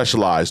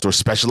specialized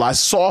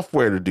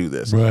software to do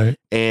this. Right.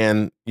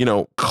 And,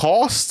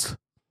 cost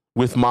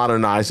with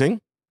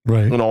modernizing,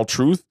 right, in all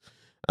truth,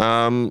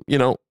 can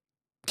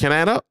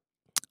add up.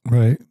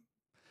 Right.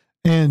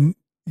 And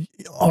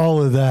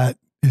all of that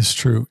is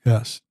true.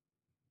 Yes.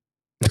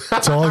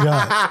 That's all I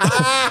got.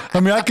 I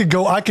mean, I could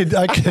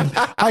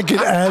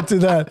add to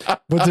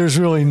that, but there's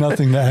really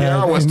nothing to add.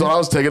 Yeah, I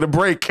was taking a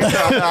break.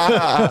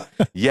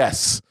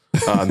 Yes.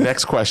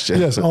 Next question.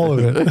 Yes, all of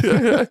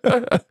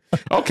it.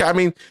 Okay. I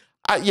mean,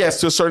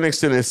 yes, to a certain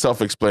extent, it's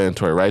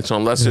self-explanatory, right? So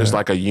unless there's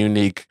like a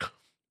unique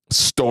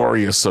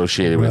story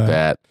associated with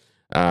that,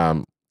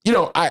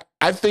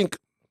 I think,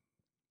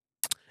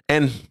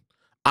 and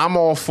I'm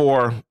all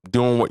for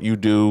doing what you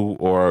do,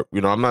 or,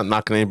 I'm not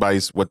knocking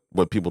anybody's what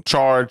people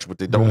charge, what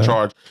they don't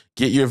charge.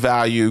 Get your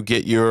value,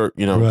 get your,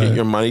 get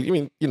your money. I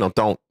mean,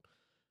 don't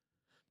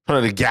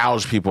try to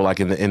gouge people like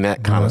in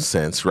that kind of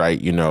sense, right?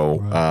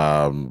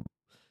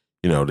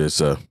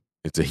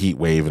 It's a heat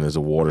wave and there's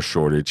a water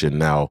shortage, and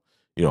now,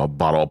 a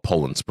bottle of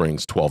Poland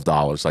Springs,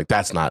 $12. Like,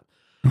 that's not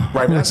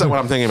right. That's not what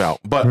I'm thinking about.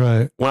 But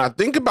when I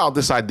think about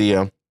this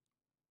idea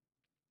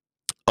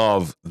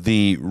of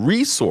the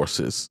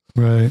resources,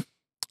 right,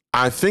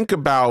 I think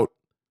about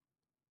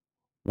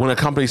when a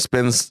company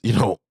spends,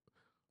 an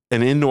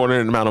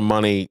inordinate amount of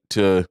money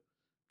to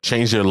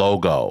change their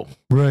logo,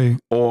 right,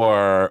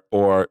 or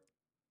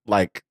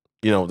like,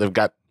 they've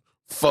got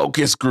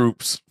focus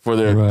groups for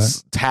their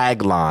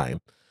tagline.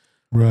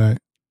 Right.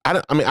 I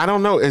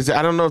don't know.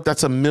 I don't know if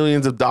that's a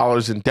millions of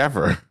dollars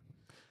endeavor,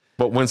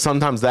 but when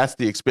sometimes that's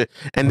the expense,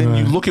 and then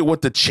you look at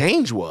what the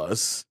change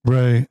was,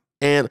 right?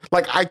 And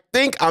like,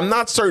 I'm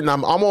not certain.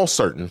 I'm almost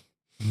certain.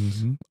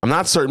 Mm-hmm. I'm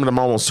not certain, but I'm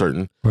almost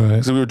certain. Right.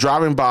 Because we were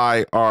driving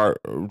by our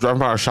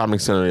shopping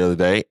center the other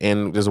day,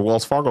 and there's a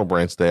Wells Fargo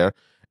branch there,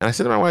 and I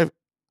said to my wife,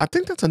 "I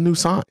think that's a new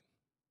sign."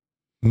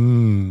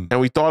 And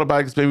we thought about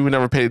it because maybe we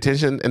never paid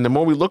attention, and the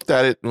more we looked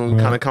at it, when we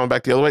kind of coming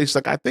back the other way, she's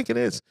like, "I think it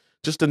is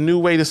just a new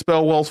way to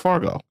spell Wells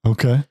Fargo."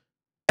 Okay.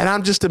 And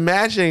I'm just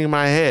imagining in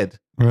my head,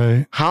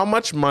 how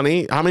much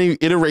money, how many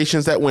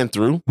iterations that went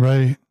through,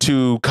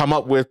 to come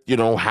up with,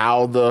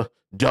 how the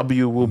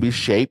W will be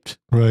shaped,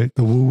 the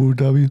woo-woo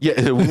W,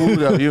 the woo-woo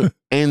W,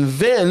 and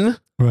then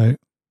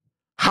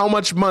how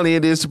much money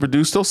it is to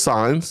produce those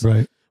signs,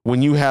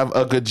 when you have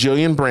a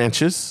gajillion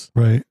branches,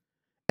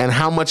 and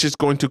how much it's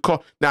going to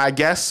cost. Now, I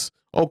guess,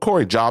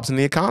 Cory, jobs in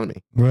the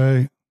economy,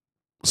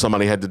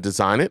 somebody had to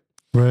design it.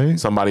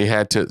 Somebody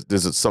had to,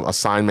 there's a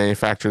sign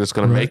manufacturer that's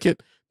going to make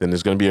it. Then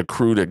there's going to be a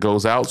crew that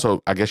goes out.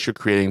 So I guess you're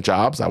creating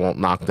jobs. I won't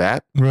knock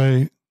that.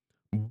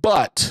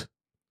 But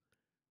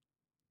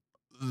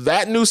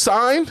that new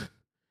sign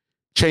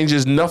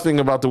changes nothing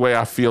about the way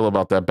I feel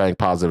about that bank,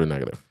 positive and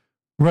negative.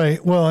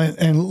 Well,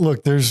 and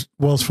look, there's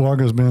Wells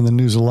Fargo's been in the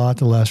news a lot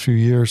the last few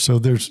years. So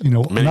there's,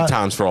 many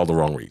times for all the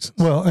wrong reasons.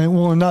 Well,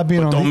 and not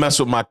being on. Don't mess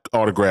with my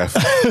autograph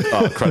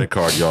credit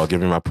card, y'all.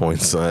 Give me my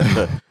points.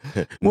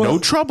 No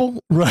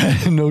trouble.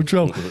 No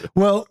trouble.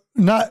 Well,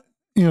 not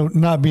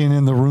being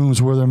in the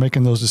rooms where they're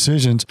making those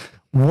decisions.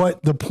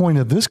 What the point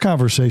of this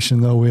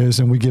conversation, though, is,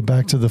 and we get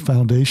back to the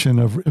foundation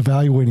of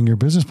evaluating your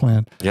business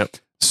plan.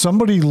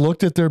 Somebody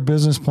looked at their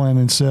business plan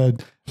and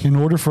said, in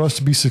order for us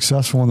to be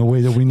successful in the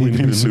way that we need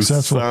to be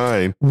successful,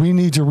 we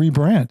need to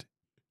rebrand.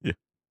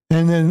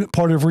 And then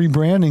part of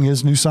rebranding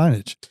is new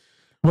signage.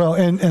 Well,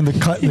 and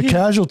the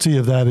casualty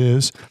of that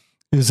is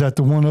that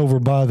the one over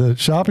by the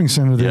shopping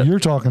center that you're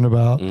talking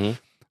about,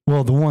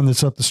 well, the one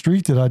that's up the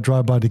street that I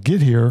drive by to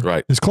get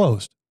here is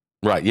closed.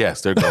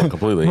 Yes, they're gone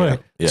completely.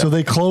 So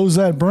they close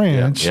that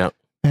branch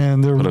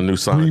and they're put a new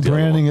sign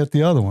rebranding at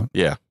the other one.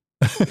 And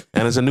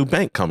there's a new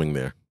bank coming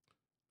there.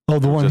 Oh,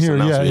 the one here.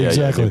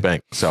 Exactly. New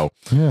bank. So,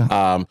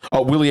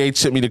 Willie H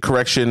sent me the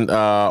correction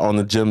on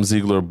the Jim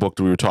Ziegler book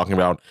that we were talking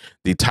about.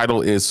 The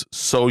title is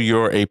 "So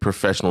You're a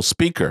Professional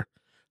Speaker.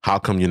 How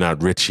come you're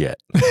not rich yet?"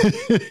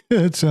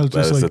 It sounds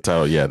just like the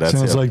title. That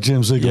sounds like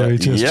Jim Ziegler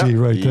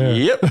HSG right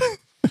there.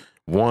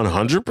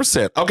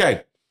 100%.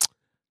 Okay.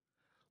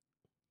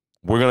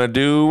 We're going to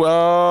do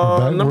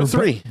number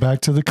 3.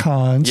 Back to the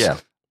cons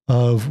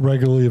of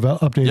regularly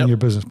updating your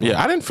business plan.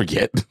 I didn't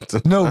forget.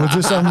 No, but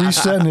just I'm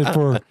resetting it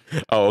for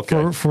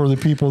the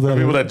people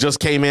that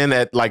just came in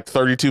at like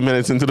 32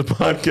 minutes into the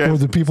podcast. Or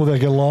the people that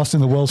get lost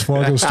in the Wells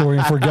Fargo story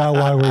and forgot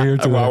why we're here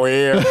today. Why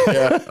we're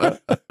here.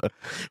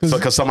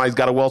 Because somebody's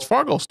got a Wells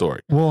Fargo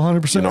story. Well,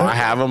 100%. I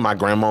have them. My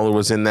grandmother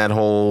was in that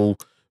whole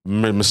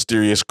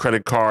mysterious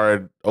credit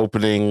card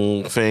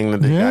opening thing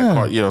that they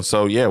got.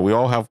 So we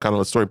all have kind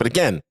of a story. But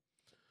again,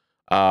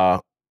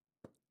 I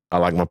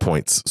like my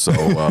points. So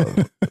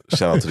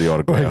shout out to the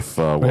autograph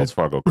Wells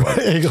Fargo card.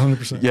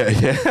 100%.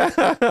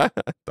 Yeah.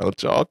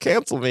 Don't y'all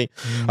cancel me.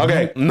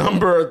 Okay,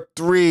 number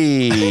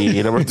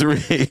 3. Number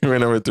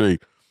 3.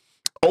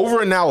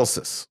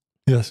 Over-analysis.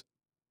 Yes.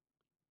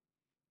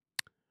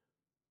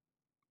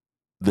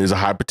 There's a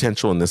high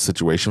potential in this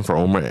situation for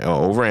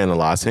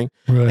over-analyzing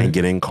and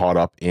getting caught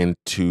up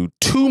into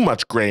too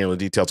much granular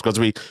details, because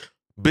we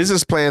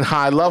business plan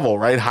high level,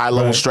 right? High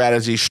level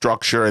strategy,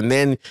 structure, and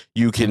then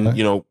you can,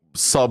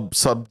 sub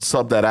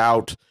that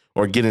out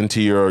or get into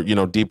your,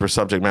 deeper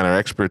subject matter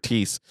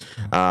expertise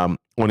on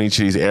each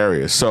of these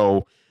areas.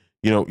 So,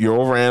 you're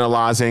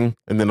overanalyzing,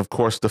 and then of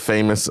course the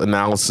famous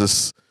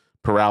analysis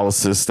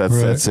paralysis that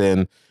sets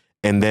in,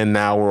 and then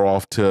now we're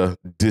off to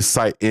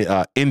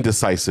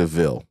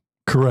indecisiveville.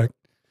 Correct.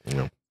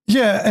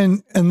 Yeah,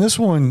 and this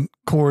one,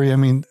 Cory, I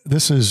mean,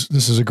 this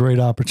is a great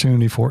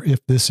opportunity for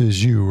if this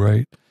is you,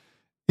 right?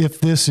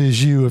 If this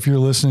is you, if you're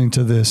listening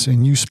to this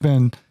and you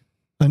spend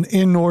an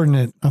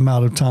inordinate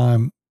amount of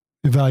time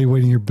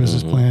evaluating your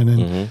business plan,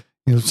 and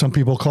some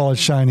people call it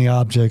shiny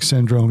object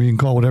syndrome. You can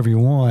call it whatever you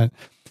want.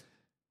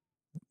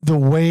 The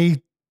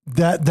way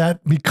that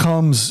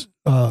becomes,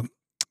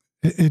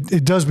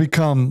 it does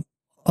become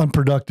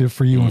unproductive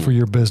for you and for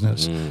your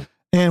business.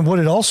 And what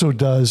it also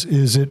does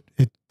is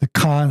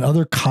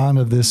other con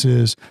of this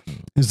is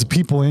the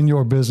people in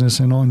your business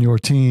and on your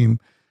team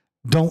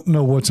don't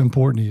know what's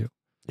important to you.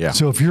 Yeah.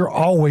 So if you're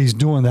always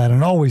doing that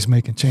and always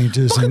making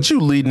changes, look at you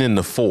leading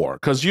into 4,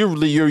 because you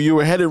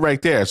were headed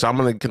right there. So I'm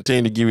going to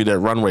continue to give you that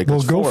runway.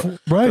 Because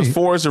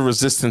 4 is a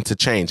resistance to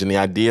change, and the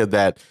idea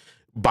that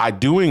by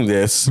doing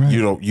this,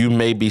 you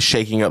may be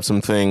shaking up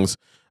some things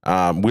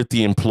with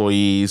the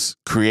employees,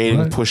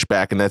 creating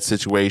pushback in that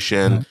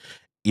situation.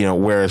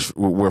 Where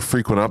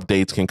frequent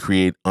updates can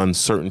create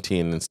uncertainty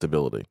and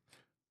instability.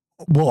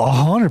 Well,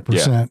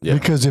 100%.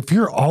 Because if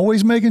you're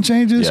always making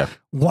changes,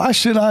 why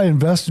should I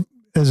invest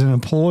as an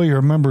employee or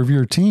a member of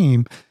your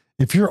team,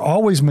 if you're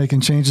always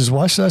making changes,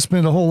 why should I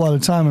spend a whole lot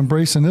of time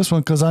embracing this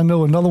one? Because I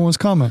know another one's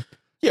coming.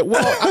 Yeah,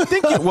 well, I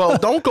think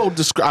don't go.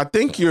 I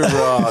think you're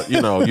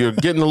you're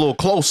getting a little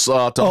close to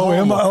home. Oh,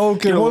 am I?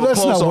 Okay, well,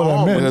 that's not what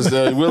I meant.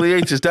 Because Willie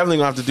H is definitely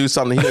gonna have to do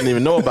something he doesn't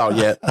even know about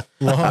yet.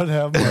 Lord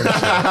have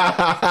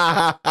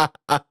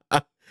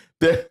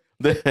mercy.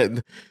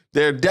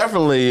 There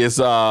definitely is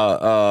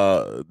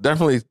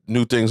definitely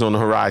new things on the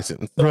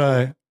horizon.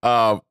 Right.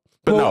 But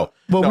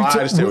I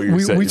understand what you're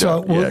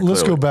saying.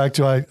 Let's go back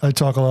to I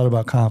talk a lot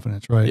about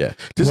confidence, right? Yeah.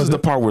 This is the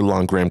part where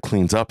Lon Graham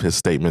cleans up his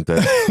statement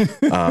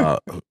that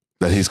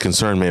that he's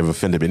concerned may have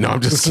offended me. No,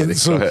 I'm just kidding.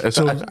 So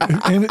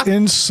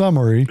in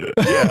summary,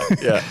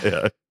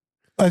 yeah.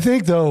 I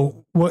think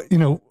though,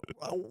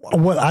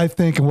 what I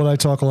think and what I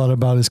talk a lot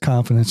about is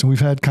confidence. And we've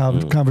had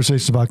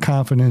conversations about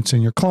confidence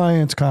in your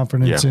clients,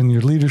 confidence in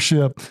your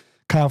leadership,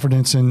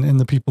 confidence in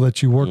the people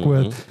that you work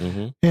with.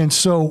 Mm-hmm. And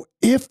so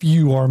if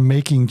you are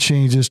making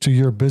changes to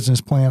your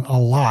business plan a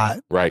lot,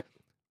 right,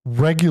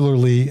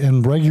 regularly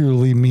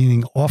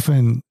meaning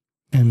often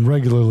and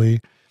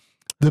regularly,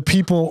 the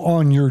people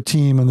on your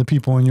team and the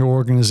people in your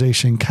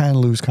organization can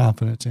lose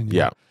confidence in you.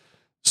 Yeah.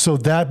 So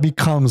that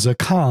becomes a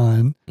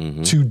con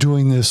to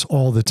doing this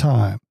all the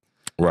time.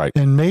 Right.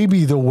 And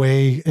maybe the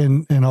way,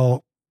 and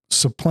I'll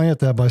supplant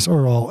that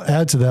I'll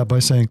add to that by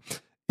saying,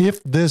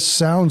 if this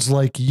sounds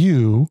like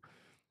you,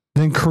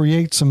 then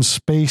create some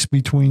space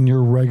between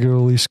your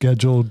regularly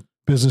scheduled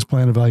business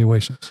plan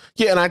evaluations.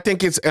 Yeah. And I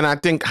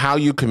think how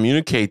you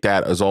communicate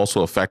that is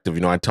also effective.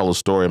 I tell a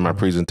story in my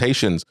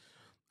presentations.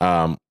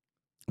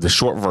 The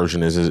short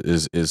version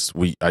is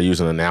I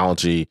use an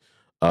analogy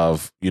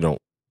of,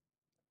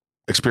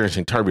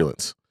 experiencing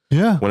turbulence.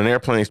 Yeah. When an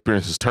airplane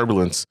experiences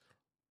turbulence,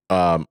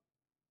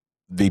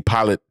 the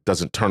pilot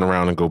doesn't turn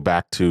around and go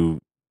back to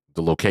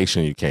the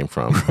location you came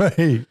from.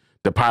 Right.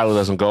 The pilot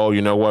doesn't go,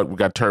 you know what, we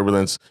got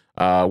turbulence.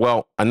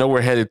 Well, I know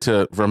we're headed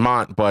to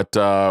Vermont, but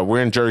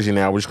we're in Jersey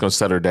now. We're just going to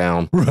set her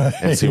down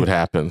and see what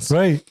happens.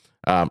 Right.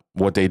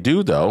 What they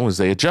do, though, is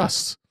they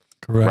adjust.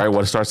 Correct. Right.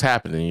 What starts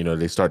happening,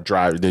 they start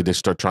driving, they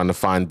start trying to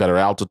find better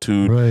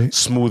altitude,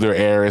 smoother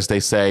air, as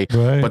they say,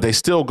 but they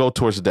still go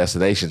towards the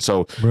destination.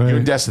 So your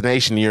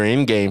destination, your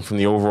end game from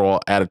the overall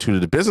attitude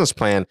of the business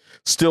plan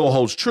still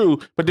holds true,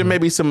 but there may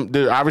be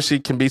there obviously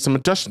can be some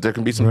adjustments. There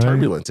can be some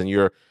turbulence, and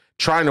you're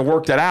trying to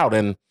work that out.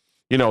 And,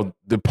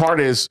 the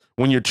part is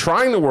when you're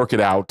trying to work it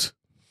out,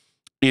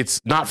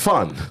 it's not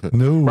fun.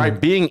 No. Right.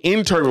 Being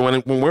in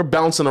turbulence when we're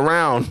bouncing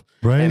around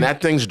and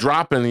that thing's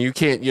dropping and you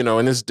can't,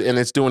 and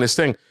it's doing this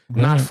thing.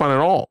 Not fun at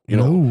all.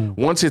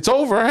 Once it's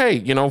over,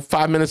 hey,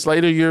 5 minutes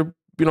later, you're,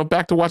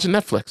 back to watching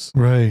Netflix.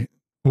 Right.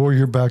 Or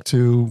you're back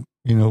to,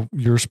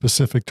 your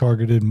specific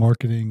targeted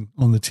marketing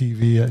on the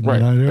TV at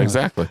night.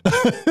 Exactly.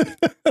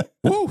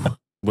 Woo.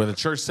 When the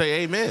church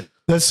say amen.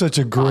 That's such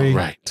a great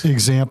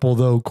example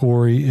though,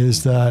 Cory,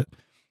 is that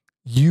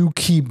you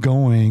keep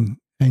going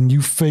and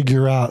you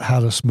figure out how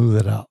to smooth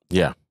it out.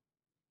 Yeah.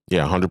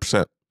 Yeah.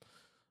 100%.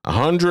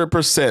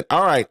 100%.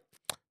 All right.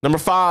 Number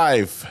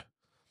 5,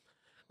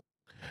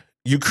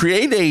 you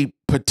create a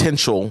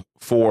potential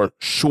for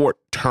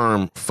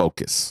short-term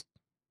focus.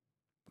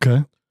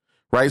 Okay.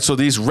 Right. So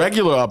these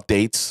regular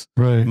updates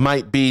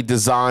might be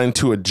designed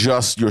to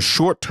adjust your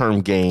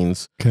short-term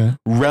gains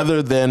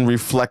rather than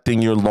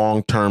reflecting your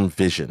long-term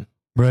vision.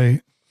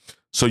 Right.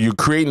 So you're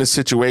creating a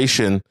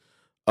situation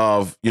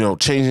of,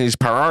 changing these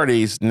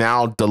priorities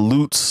now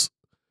dilutes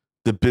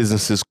the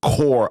business's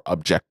core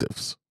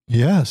objectives.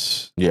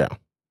 Yes. Yeah.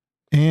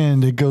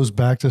 And it goes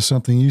back to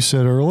something you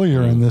said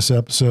earlier in this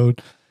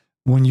episode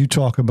when you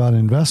talk about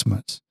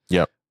investments.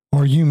 Yep.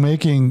 Are you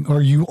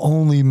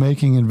only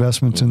making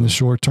investments in the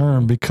short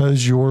term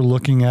because your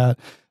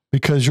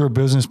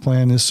business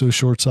plan is so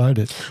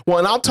short-sighted? Well,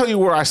 and I'll tell you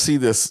where I see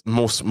this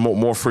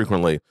more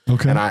frequently.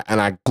 Okay. And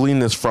I glean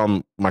this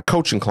from my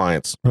coaching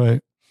clients. Right.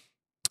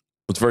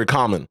 What's very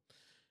common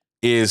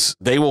is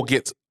they will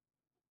get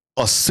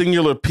a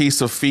singular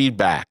piece of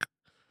feedback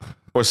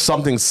or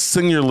something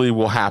singularly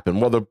will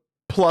happen, whether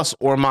plus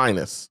or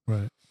minus.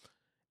 Right.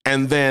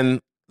 And then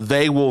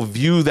they will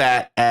view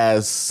that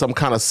as some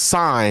kind of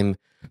sign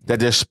that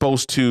they're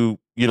supposed to,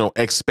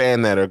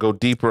 expand that or go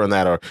deeper in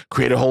that or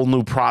create a whole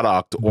new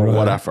product or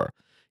whatever.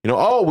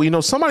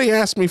 Somebody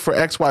asked me for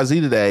XYZ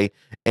today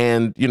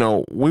and,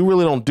 we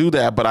really don't do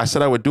that, but I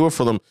said I would do it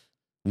for them.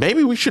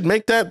 Maybe we should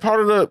make that part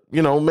of the,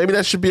 maybe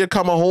that should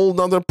become a whole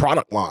nother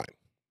product line.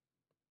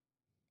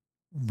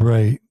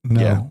 Right.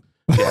 No.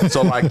 Yeah.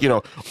 So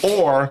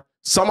or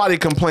somebody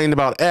complained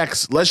about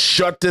X, let's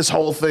shut this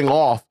whole thing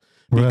off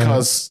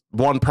because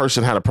one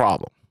person had a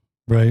problem.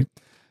 Right.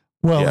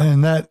 Well,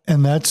 and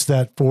that's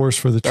that forest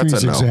for the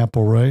trees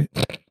example, right?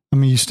 I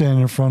mean, you stand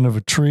in front of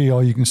a tree,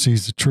 all you can see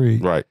is the tree.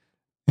 Right.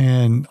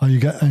 And all you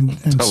got, and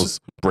that was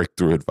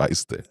breakthrough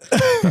advice there.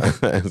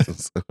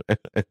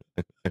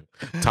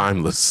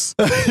 Timeless,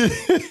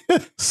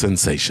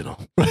 sensational.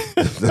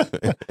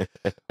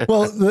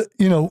 Well,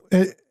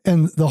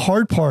 and the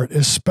hard part,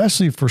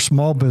 especially for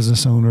small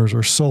business owners or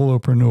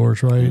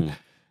solopreneurs, right,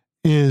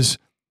 is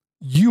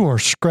you are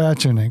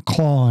scratching and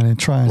clawing and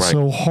trying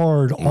so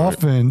hard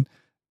often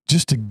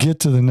just to get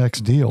to the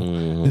next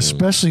deal,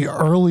 especially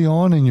early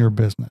on in your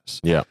business.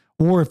 Yeah.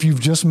 Or if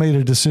you've just made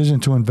a decision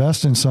to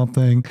invest in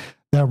something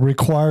that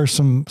requires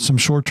some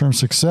short-term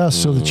success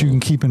so that you can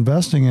keep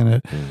investing in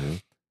it.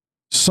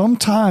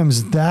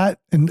 Sometimes that,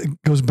 and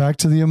it goes back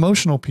to the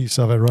emotional piece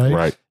of it, right?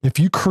 Right. If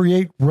you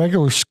create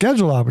regular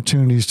schedule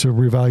opportunities to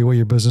reevaluate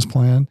your business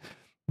plan,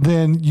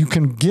 then you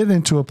can get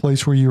into a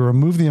place where you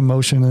remove the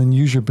emotion and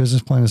use your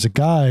business plan as a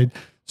guide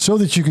so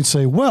that you can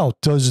say, well,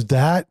 does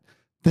that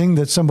thing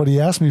that somebody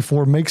asked me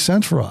for make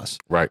sense for us?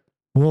 Right.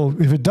 Well,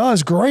 if it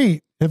does,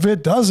 great. If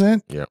it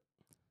doesn't,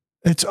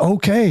 it's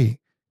okay.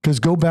 Because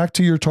go back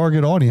to your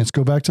target audience,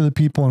 go back to the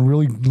people and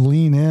really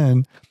lean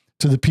in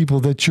to the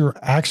people that you're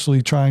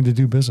actually trying to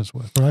do business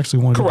with or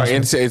actually want to do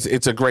business with. And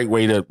it's a great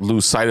way to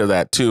lose sight of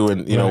that too.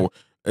 And, you know,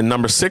 and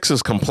number 6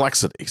 is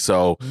complexity.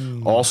 So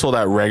also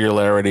that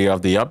regularity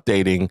of the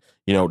updating,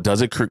 you know,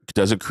 does it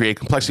create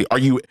complexity? Are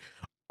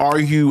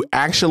you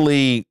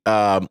actually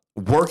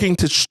working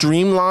to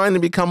streamline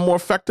and become more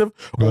effective,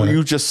 or are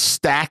you just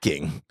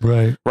stacking?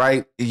 Right.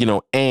 You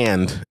know,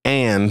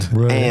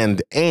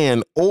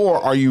 or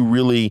are you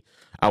really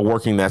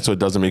working that so it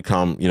doesn't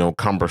become, you know,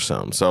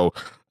 cumbersome? So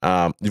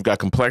you've got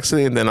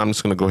complexity, and then I'm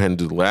just going to go ahead and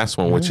do the last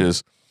one, which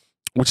is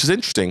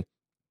interesting.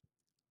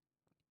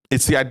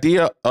 It's the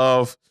idea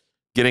of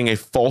getting a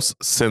false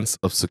sense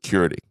of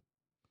security.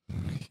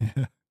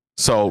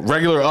 So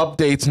regular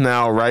updates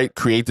now, right,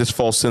 create this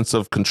false sense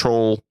of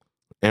control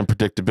and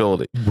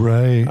predictability,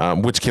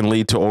 which can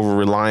lead to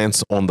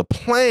over-reliance on the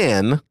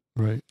plan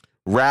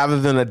rather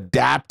than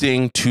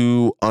adapting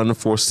to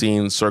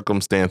unforeseen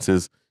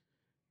circumstances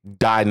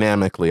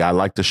dynamically. I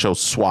like to show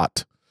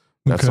SWAT.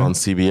 That's on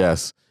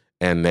CBS.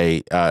 And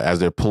they, as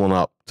they're pulling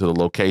up to the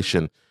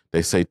location,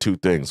 they say 2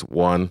 things.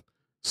 1,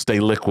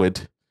 stay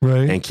liquid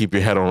and keep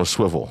your head on a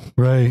swivel.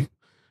 Right.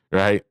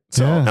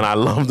 So, and I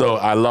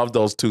love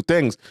those 2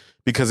 things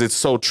because it's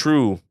so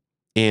true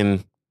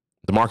in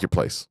the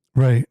marketplace.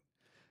 Right.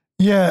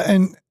 Yeah.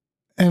 And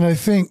I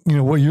think, you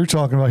know, what you're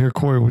talking about here,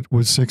 Cory,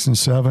 with 6 and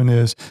 7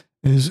 is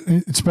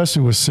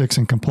especially with 6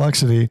 and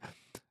complexity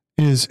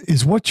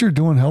is what you're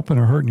doing helping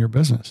or hurting your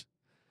business.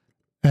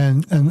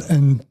 And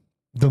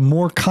the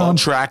more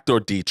contract or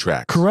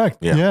detract. Correct.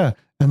 Yeah.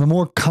 And the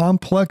more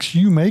complex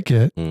you make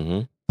it,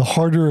 the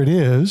harder it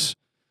is.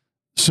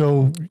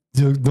 So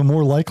the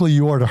more likely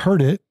you are to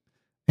hurt it,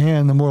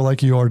 and the more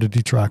likely you are to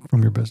detract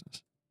from your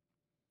business.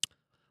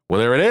 Well,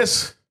 there it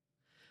is.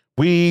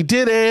 We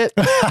did it.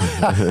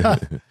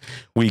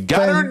 We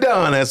got her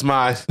done, as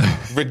my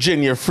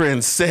Virginia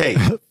friends say.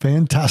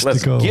 Fantastico.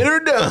 Let's get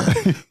her done.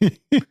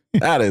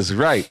 That is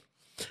right.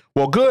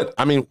 Well, good.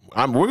 I mean,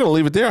 we're going to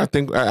leave it there. I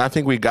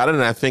think we got it,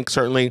 and I think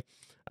certainly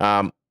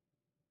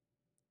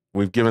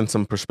we've given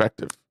some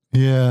perspective.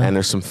 Yeah. And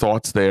there's some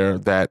thoughts there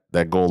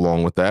that go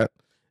along with that.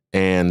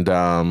 And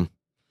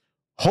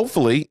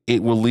hopefully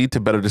it will lead to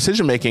better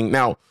decision making.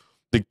 Now,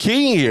 the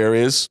key here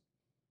is,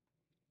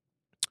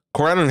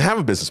 Cory, I don't have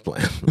a business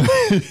plan.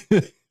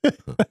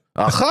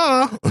 That's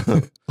a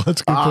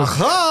good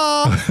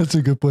place. That's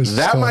a good place.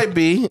 That might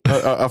be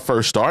a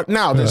first start.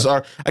 Now, there's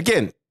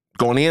again,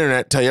 go on the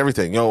internet, tell you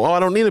everything. I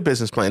don't need a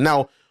business plan.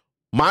 Now,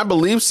 my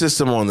belief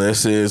system on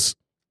this is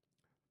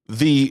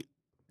the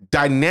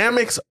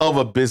dynamics of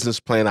a business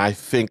plan, I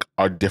think,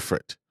 are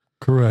different.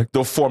 Correct.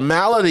 The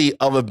formality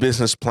of a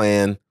business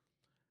plan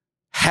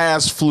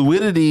has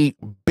fluidity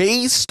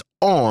based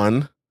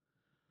on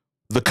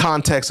the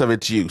context of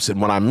its use. And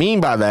what I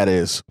mean by that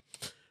is,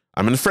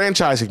 I'm in the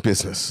franchising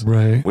business.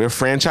 Right. We're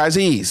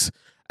franchisees.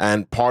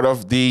 And part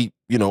of the,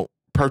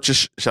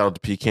 purchase, shout out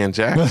to Pecan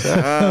Jack.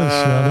 Shout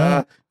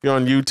out. If you're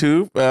on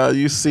YouTube,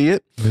 you see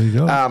it. There you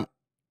go.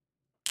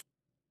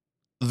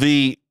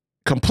 The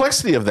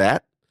complexity of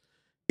that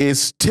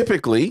is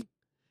typically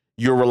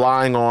you're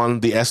relying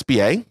on the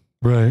SBA.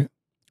 Right.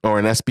 Or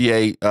an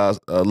SBA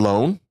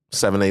loan,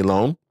 7A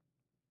loan,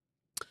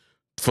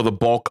 for the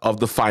bulk of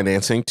the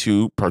financing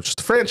to purchase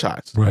the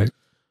franchise. Right.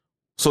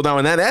 So now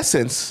in that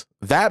essence,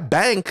 that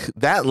bank,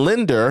 that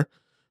lender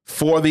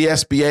for the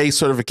SBA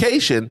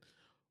certification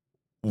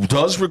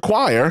does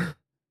require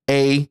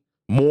a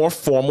more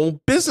formal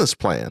business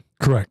plan.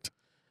 Correct.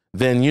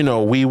 Then,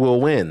 we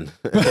will win.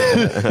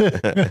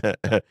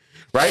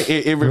 Right?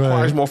 It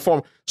requires more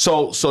form.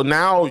 So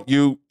now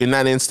in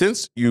that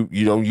instance,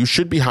 you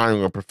should be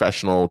hiring a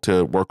professional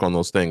to work on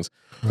those things,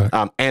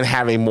 and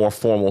have a more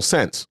formal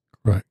sense.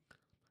 Right.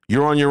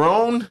 You're on your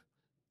own,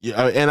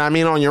 and I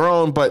mean on your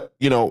own, but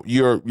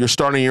you're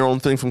starting your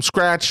own thing from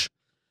scratch.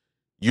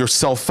 You're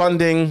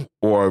self-funding,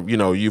 or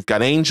you've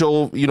got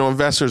angel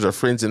investors or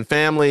friends and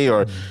family,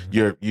 or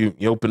you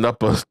opened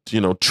up a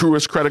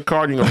Truist credit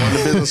card. You're gonna run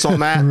the business on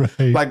that,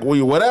 right. Like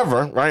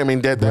whatever, right? I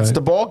mean that's the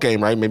ball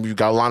game, right? Maybe you've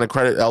got a line of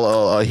credit,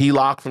 a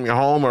HELOC from your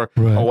home, or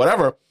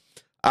whatever.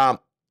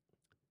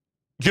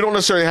 You don't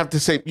necessarily have to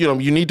say you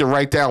need to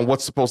write down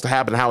what's supposed to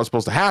happen, how it's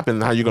supposed to happen,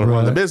 and how you're going to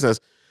run the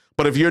business.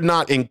 But if you're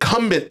not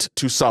incumbent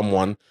to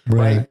someone,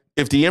 right?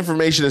 If the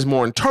information is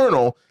more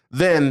internal,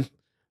 then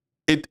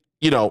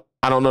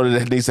I don't know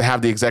that it needs to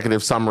have the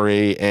executive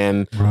summary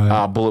and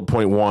bullet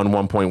point 1,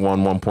 1.1,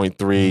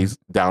 1.3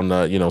 down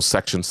to,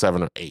 section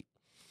 7 or 8.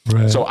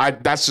 Right. So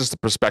that's just the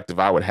perspective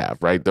I would have,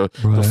 right? The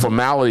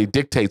formality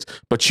dictates,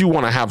 but you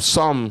want to have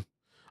some.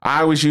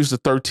 I always use the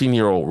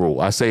 13-year-old rule.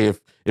 I say if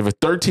a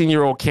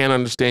 13-year-old can't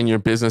understand your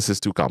business, it's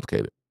too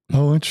complicated.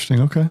 Oh, interesting.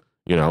 Okay.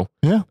 Yeah.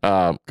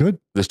 Good.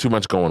 There's too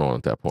much going on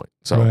at that point.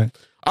 So,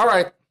 all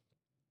right.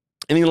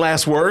 Any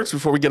last words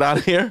before we get out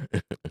of here?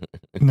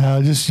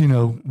 No, just,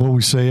 what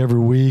we say every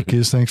week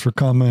is thanks for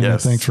coming. Yes.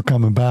 And thanks for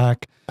coming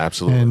back.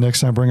 Absolutely. And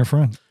next time, bring a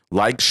friend.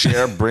 Like,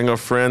 share, bring a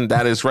friend.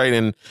 That is right.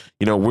 And,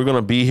 we're going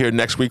to be here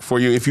next week for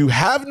you. If you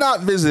have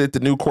not visited the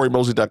new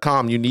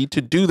CoryMosley.com, you need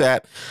to do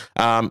that.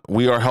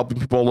 We are helping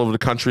people all over the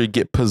country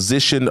get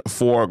positioned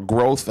for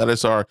growth. That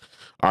is our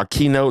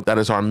keynote. That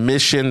is our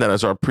mission. That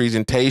is our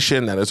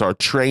presentation. That is our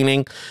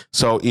training.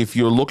 So if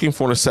you're looking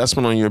for an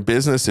assessment on your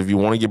business, if you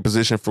want to get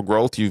positioned for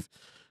growth, you've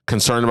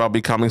concerned about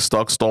becoming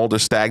stuck, stalled, or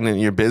stagnant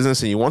in your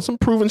business, and you want some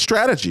proven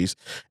strategies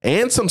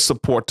and some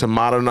support to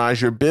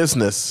modernize your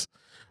business,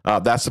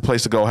 that's the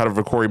place to go. Head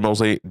over to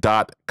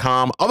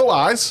CoryMosley.com.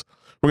 Otherwise,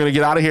 we're going to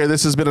get out of here.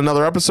 This has been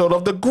another episode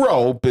of the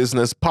Grow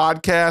Business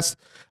Podcast.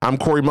 I'm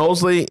Cory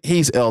Mosley.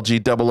 He's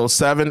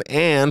LG007.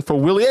 And for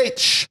Willie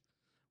H.,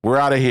 we're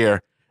out of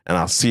here. And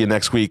I'll see you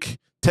next week.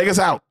 Take us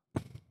out.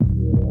 The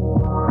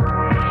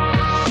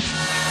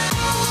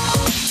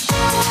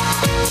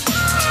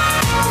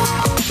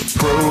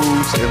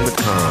pros and the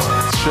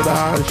cons. Should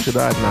I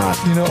not?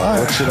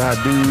 What should I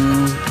do?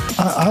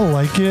 I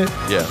like it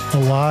a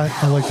lot.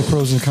 I like the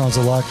pros and cons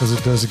a lot because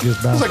it gives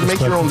balance. It's like make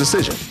your own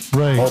decision.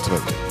 Right.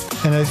 Ultimately.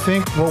 And I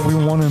think what we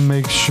want to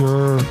make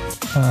sure,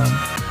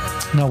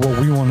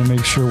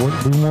 what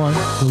we want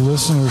the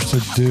listeners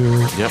to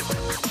do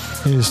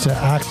is to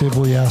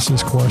actively ask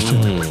this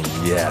question.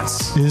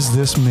 Yes. Is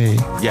this me?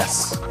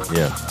 Yes.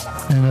 Yeah.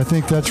 And I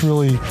think that's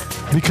really,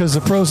 because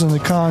the pros and the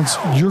cons,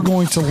 you're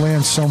going to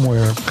land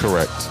somewhere.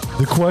 Correct.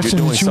 The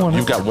question that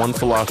you've got one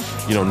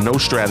philosophy, no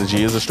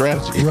strategy is a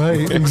strategy.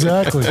 Right,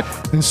 exactly.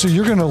 And so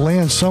you're going to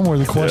land somewhere.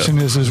 The question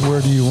is where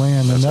do you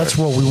land? And that's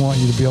what we want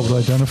you to be able to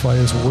identify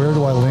is where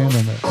do I land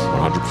in this?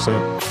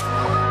 100%.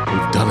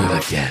 We've done it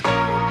again.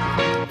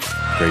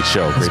 Great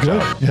show. Great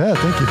job. Yeah,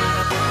 thank you.